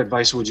 So what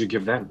advice would you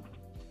give them?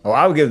 Oh,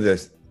 I would give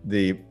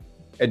the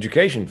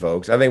education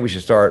folks. I think we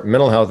should start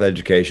mental health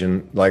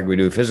education like we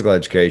do physical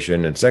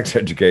education and sex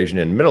education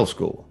in middle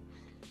school.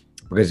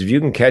 Because if you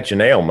can catch an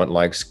ailment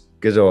like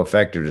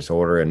schizoaffective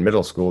disorder in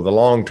middle school, the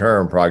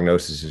long-term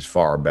prognosis is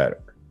far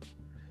better.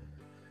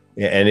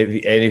 And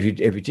if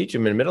you teach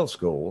them in middle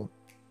school,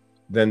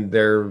 then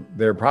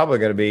they're probably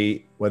going to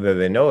be, whether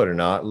they know it or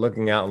not,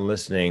 looking out and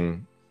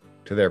listening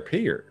to their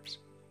peers.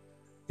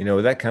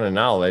 With that kind of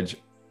knowledge,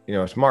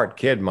 a smart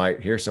kid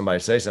might hear somebody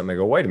say something and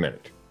go, wait a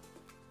minute,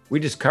 we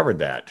just covered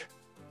that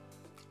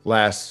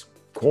last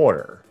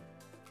quarter.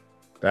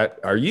 I've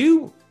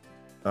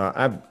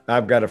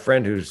got a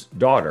friend whose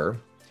daughter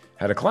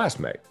had a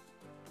classmate,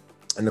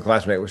 and the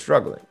classmate was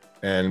struggling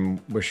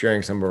and was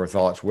sharing some of her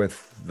thoughts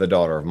with the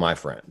daughter of my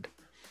friend.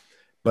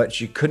 But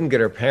she couldn't get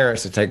her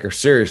parents to take her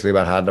seriously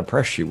about how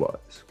depressed she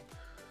was.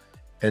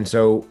 And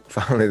so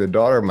finally, the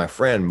daughter of my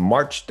friend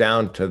marched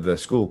down to the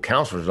school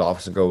counselor's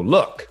office and go,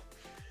 look,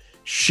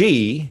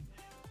 she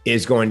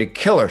is going to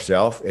kill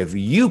herself if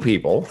you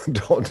people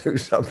don't do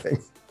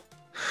something.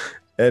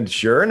 And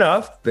sure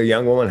enough, the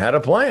young woman had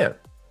a plan.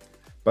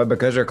 But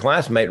because her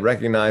classmate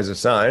recognized the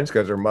signs,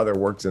 because her mother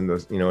works in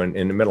the,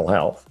 in the mental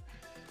health,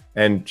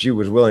 and she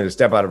was willing to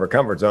step out of her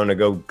comfort zone and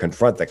go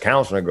confront the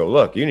counselor and go,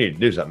 look, you need to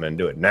do something and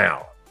do it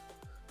now.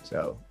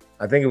 So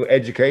I think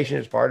education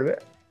is part of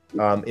it.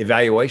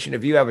 Evaluation.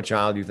 If you have a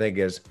child you think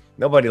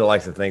nobody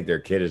likes to think their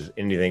kid is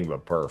anything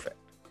but perfect.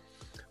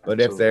 But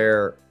Absolutely. If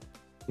they're,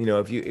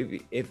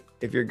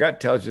 if your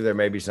gut tells you there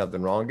may be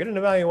something wrong, get an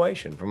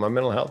evaluation from a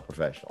mental health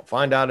professional.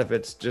 Find out if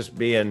it's just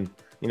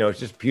it's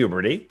just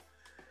puberty,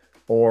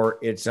 or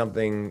it's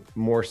something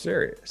more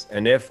serious.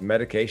 And if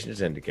medication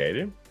is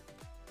indicated,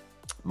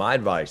 my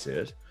advice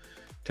is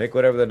take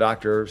whatever the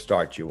doctor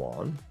starts you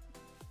on.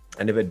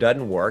 And if it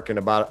doesn't work, and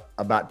about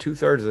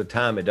 2/3 of the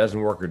time it doesn't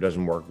work or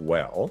doesn't work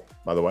well,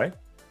 by the way,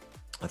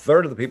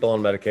 1/3 of the people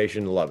on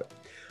medication love it.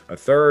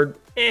 1/3,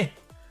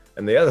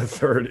 and the other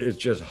 1/3 is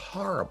just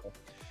horrible.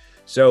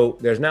 So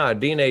there's now a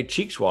DNA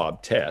cheek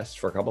swab test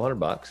for a couple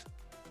 $100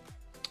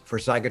 for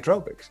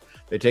psychotropics.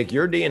 They take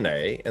your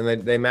DNA and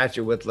they match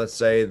it with, let's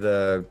say,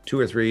 the 2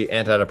 or 3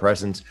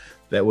 antidepressants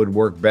that would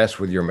work best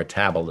with your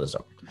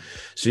metabolism.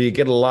 So you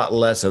get a lot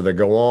less of the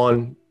go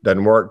on,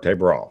 doesn't work,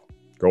 taper off.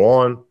 Go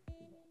on,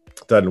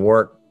 doesn't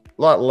work.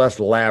 A lot less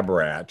lab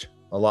rat,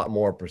 a lot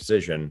more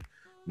precision,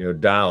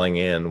 dialing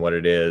in what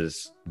it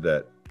is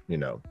that,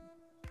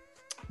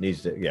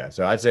 needs to, yeah.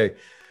 So I'd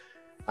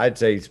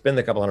say spend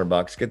a couple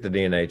 $100, get the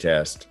DNA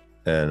test,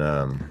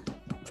 and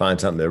find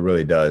something that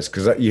really does.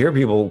 Because you hear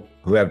people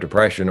who have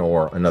depression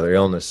or another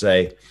illness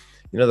say,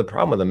 the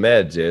problem with the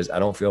meds is I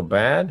don't feel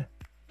bad,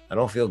 I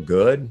don't feel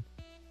good,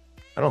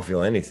 I don't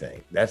feel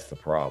anything. That's the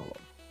problem.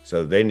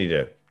 So they need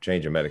to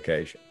change their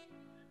medication.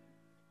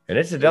 And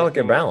it's a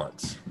delicate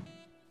balance.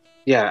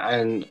 Yeah,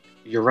 and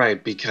you're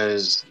right,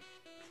 because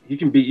you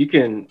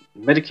can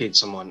medicate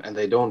someone and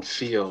they don't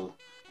feel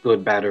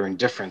good, bad, or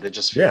indifferent. They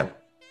just feel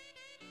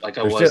like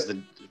I was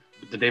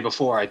the day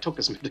before I took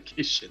this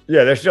medication.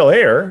 Yeah, they're still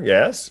here,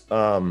 yes.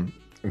 But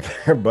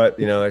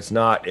it's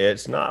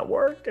not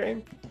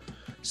working.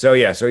 So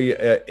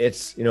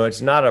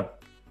it's not a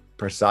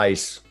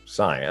precise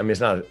science. I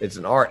mean, it's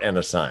an art and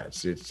a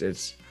science.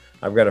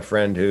 I've got a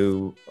friend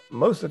who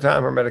most of the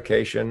time her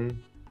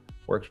medication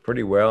works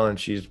pretty well and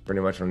she's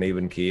pretty much on an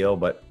even keel,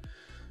 but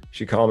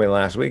she called me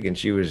last week and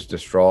she was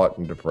distraught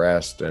and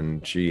depressed,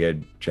 and she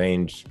had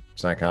changed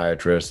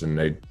psychiatrists and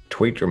they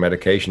tweaked her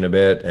medication a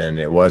bit, and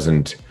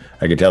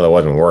I could tell it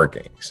wasn't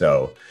working.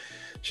 So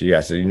I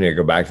said, you need to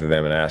go back to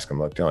them and ask them,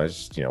 look, tell me,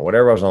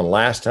 whatever I was on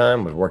last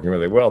time was working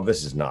really well.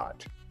 This is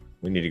not.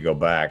 We need to go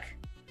back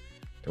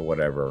to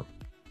whatever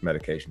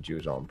medication she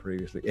was on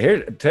previously.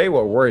 Here, tell you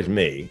what worries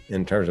me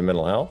in terms of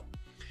mental health.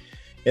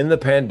 In the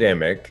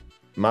pandemic,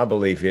 my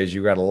belief is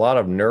you got a lot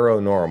of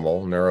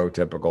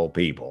neurotypical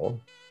people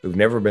who've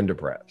never been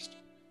depressed.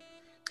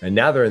 And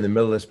now they're in the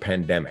middle of this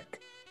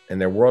pandemic and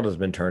their world has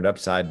been turned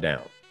upside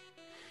down.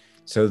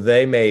 So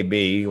they may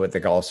be what they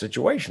call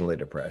situationally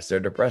depressed. They're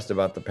depressed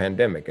about the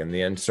pandemic and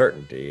the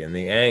uncertainty and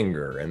the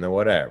anger and the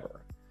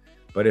whatever.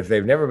 But if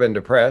they've never been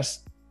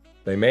depressed,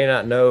 they may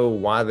not know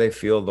why they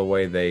feel the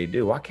way they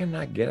do. Why can't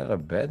I get out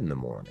of bed in the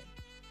morning?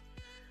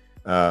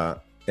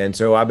 And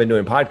so I've been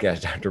doing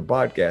podcast after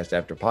podcast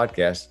after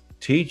podcast,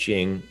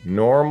 teaching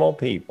normal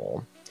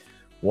people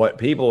what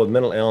people with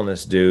mental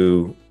illness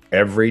do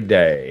every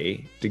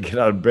day to get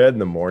out of bed in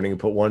the morning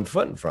and put one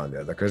foot in front of the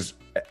other. Because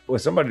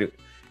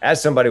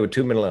as somebody with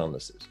 2 mental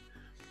illnesses,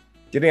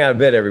 getting out of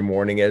bed every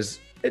morning it's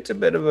a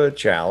bit of a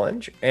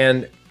challenge.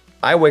 And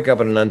I wake up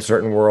in an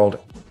uncertain world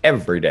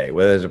every day,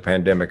 whether there's a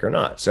pandemic or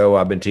not. So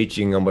I've been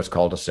teaching them what's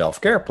called a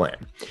self-care plan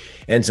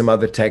and some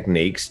other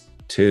techniques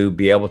to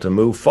be able to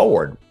move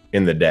forward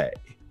in the day.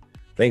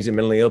 Things that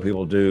mentally ill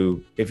people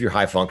do, if you're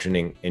high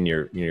functioning and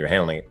you're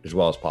handling it as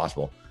well as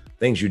possible,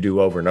 things you do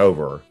over and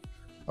over.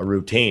 A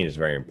routine is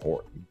very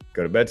important.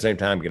 Go to bed same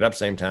time, get up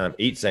same time,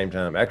 eat same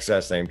time,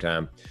 exercise same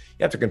time.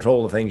 You have to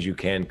control the things you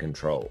can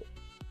control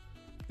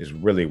is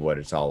really what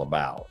it's all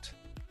about.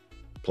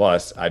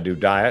 Plus, I do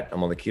diet.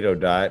 I'm on the keto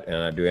diet and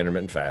I do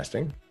intermittent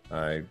fasting.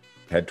 I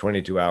had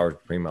 22 hours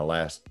between my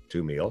last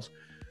 2 meals.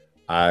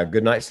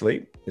 Good night's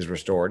sleep is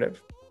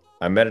restorative.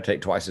 I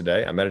meditate twice a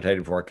day. I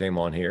meditated before I came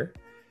on here.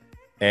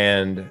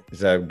 And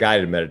it's a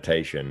guided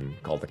meditation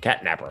called the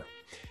Cat Napper.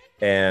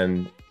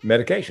 And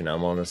medication.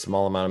 I'm on a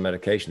small amount of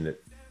medication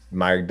that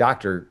my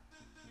doctor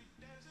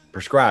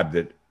prescribed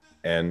it.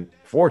 And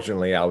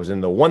fortunately, I was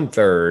in the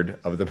 1/3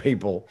 of the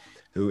people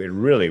who it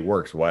really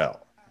works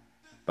well.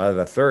 By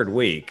the 3rd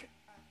week,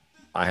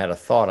 I had a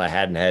thought I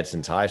hadn't had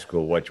since high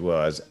school, which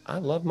was, I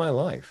love my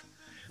life.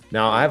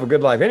 Now, I have a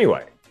good life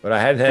anyway, but I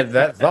hadn't had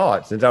that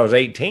thought since I was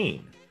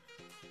 18.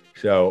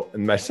 So,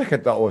 and my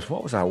second thought was,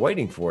 what was I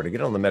waiting for to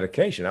get on the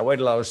medication? I waited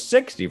till I was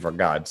 60, for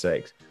God's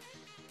sakes.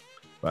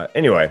 But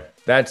anyway,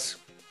 that's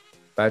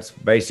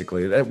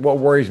basically that. What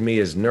worries me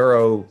is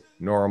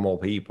normal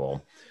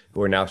people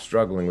who are now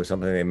struggling with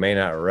something they may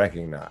not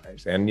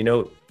recognize. And,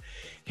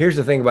 here's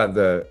the thing about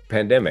the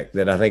pandemic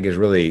that I think is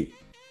really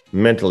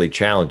mentally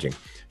challenging.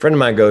 A friend of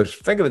mine goes,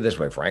 think of it this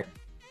way, Frank.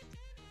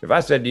 If I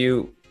said to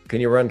you,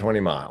 can you run 20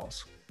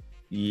 miles?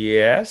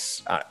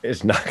 Yes,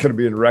 it's not going to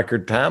be in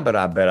record time, but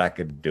I bet I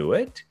could do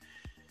it.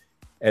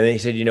 And then he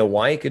said, you know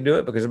why you could do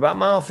it? Because about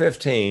mile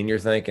 15, you're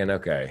thinking,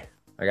 okay,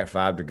 I got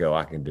 5 to go.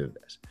 I can do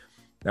this.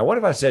 Now, what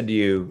if I said to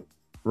you,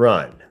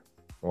 run?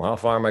 Well, how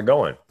far am I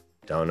going?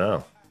 Don't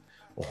know.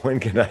 Well, when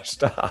can I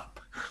stop?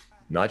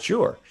 Not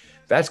sure.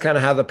 That's kind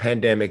of how the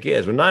pandemic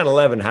is. When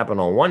 9/11 happened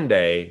on one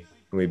day,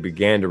 we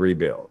began to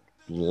rebuild.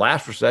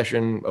 Last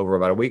recession, over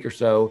about a week or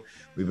so,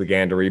 we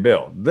began to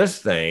rebuild. This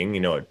thing,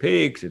 it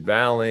peaks, it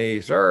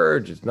valleys,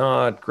 surge, it's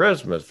not,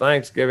 Christmas,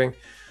 Thanksgiving.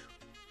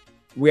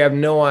 We have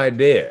no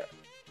idea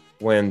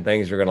when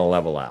things are going to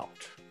level out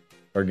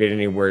or get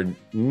anywhere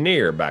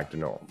near back to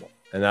normal.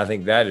 And I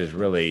think that is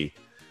really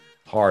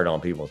hard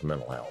on people's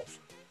mental health.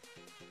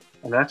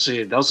 And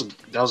actually, that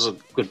was a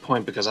good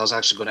point, because I was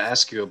actually going to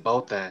ask you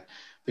about that,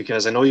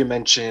 because I know you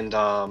mentioned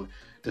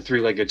the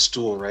three-legged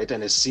stool, right?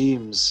 And it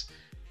seems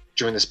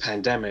during this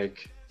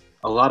pandemic,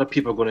 a lot of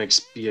people are going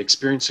to be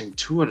experiencing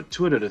two out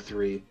of the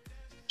three,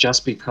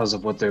 just because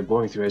of what they're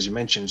going through. As you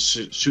mentioned,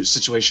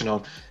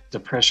 situational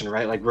depression,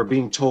 right? Like, we're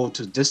being told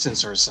to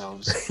distance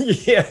ourselves.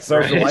 Yeah,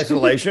 social right?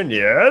 isolation,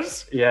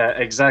 yes. Yeah,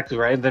 exactly,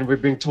 right? And then we're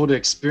being told to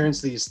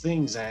experience these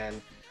things.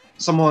 And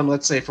someone,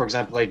 let's say, for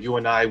example, like you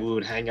and I, we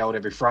would hang out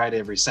every Friday,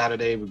 every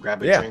Saturday, we'd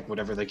grab a drink,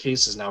 whatever the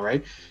case is now,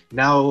 right?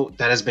 Now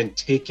that has been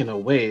taken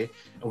away,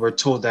 and we're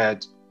told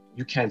that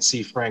you can't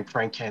see Frank,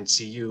 Frank can't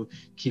see you,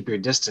 keep your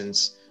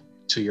distance.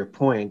 To your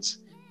point,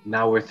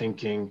 now we're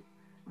thinking,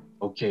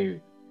 okay,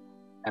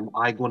 am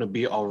I going to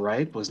be all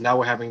right? Because now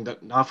we're having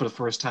not for the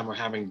first time, we're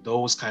having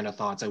those kind of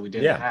thoughts that we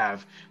didn't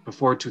have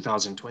before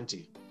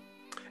 2020.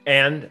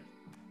 And,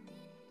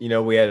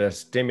 we had a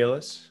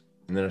stimulus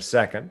and then a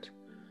second.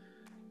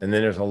 And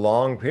then there's a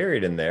long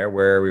period in there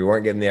where we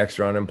weren't getting the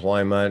extra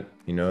unemployment.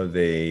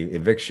 The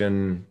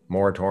eviction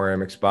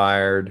moratorium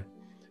expired.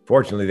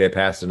 Fortunately, they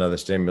passed another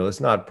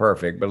stimulus, not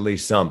perfect, but at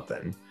least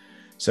something.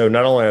 So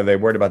not only are they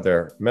worried about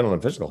their mental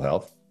and physical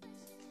health,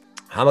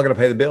 how am I going to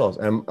pay the bills?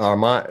 And are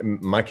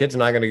my kids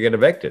and I going to get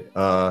evicted?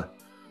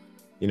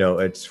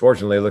 It's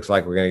fortunately, it looks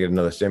like we're going to get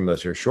another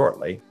stimulus here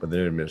shortly with the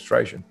new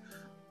administration.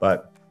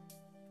 But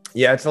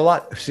yeah, it's a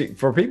lot. See,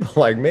 for people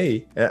like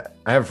me,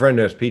 I have a friend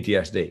who has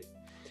PTSD.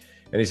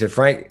 And he said,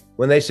 Frank,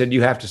 when they said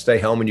you have to stay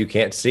home and you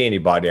can't see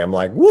anybody, I'm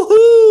like,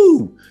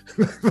 woohoo!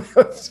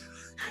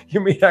 You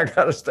mean I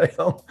got to stay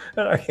home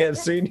and I can't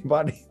see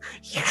anybody?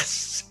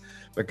 Yes!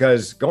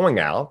 Because going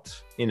out,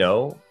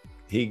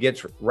 he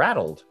gets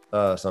rattled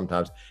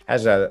sometimes.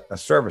 Has a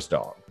service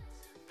dog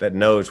that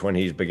knows when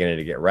he's beginning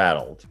to get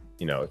rattled,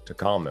 to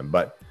calm him.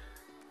 But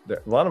a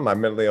lot of my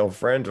mentally ill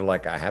friends are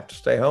like, I have to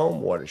stay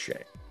home. What a shame.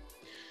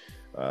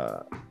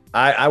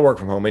 I work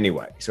from home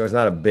anyway, so it's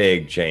not a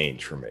big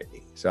change for me.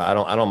 So I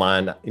don't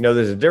mind.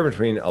 There's a difference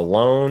between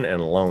alone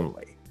and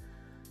lonely.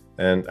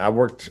 And I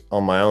worked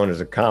on my own as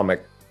a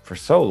comic for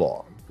so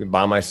long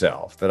by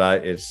myself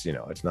that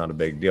it's not a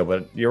big deal.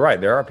 But you're right.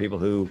 There are people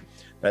who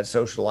that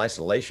social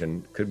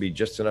isolation could be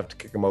just enough to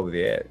kick them over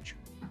the edge.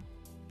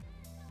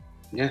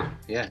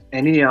 Yeah.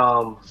 Any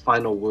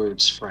final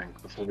words, Frank,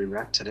 before we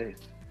wrap today?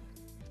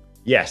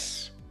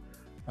 Yes.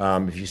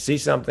 If you see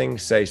something,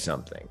 say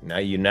something. Now,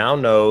 you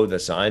know the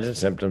signs and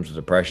symptoms of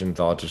depression,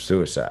 thoughts of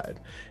suicide.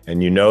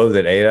 And you know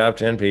that 8 out of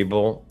 10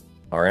 people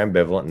are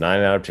ambivalent, 9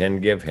 out of 10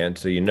 give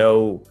hints.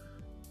 So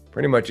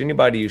pretty much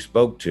anybody you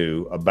spoke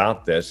to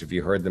about this, if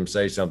you heard them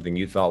say something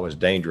you thought was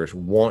dangerous,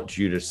 wants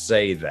you to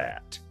say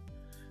that.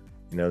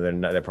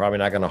 they're probably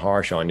not going to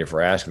harsh on you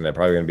for asking. They're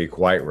probably going to be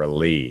quite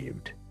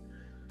relieved.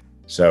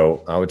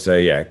 So I would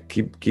say, yeah,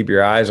 keep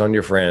your eyes on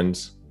your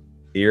friends,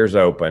 ears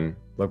open,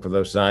 look for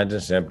those signs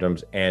and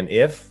symptoms. And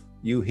if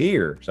you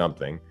hear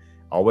something,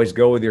 always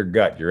go with your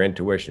gut, your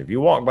intuition. If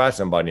you walk by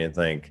somebody and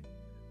think,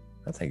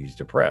 I think he's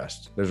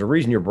depressed, there's a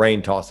reason your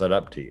brain tossed that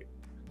up to you.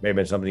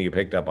 Maybe it's something you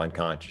picked up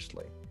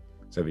unconsciously.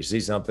 So if you see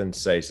something,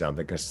 say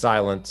something, because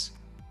silence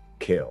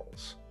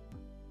kills.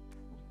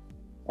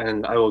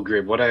 And I will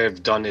agree. What I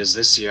have done is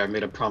this year, I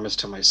made a promise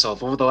to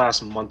myself over the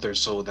last month or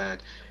so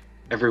that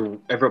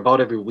about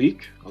every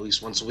week, at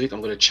least once a week,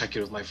 I'm going to check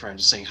in with my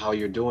friends, just saying how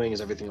you're doing,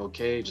 is everything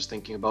okay, just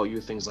thinking about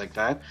you, things like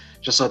that.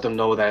 Just let them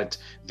know that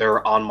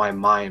they're on my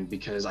mind,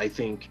 because I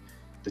think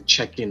the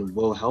check-in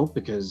will help,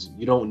 because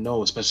you don't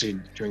know, especially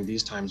during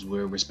these times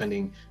where we're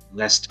spending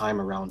less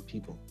time around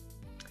people.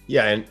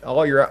 Yeah, and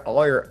all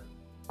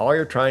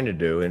you're trying to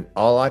do, and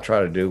all I try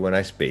to do when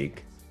I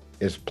speak,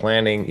 is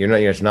planning.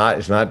 It's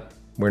not.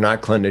 We're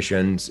not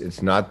clinicians.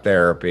 It's not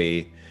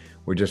therapy.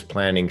 We're just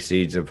planting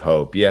seeds of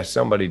hope. Yes,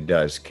 somebody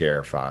does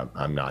care if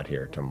I'm not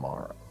here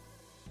tomorrow.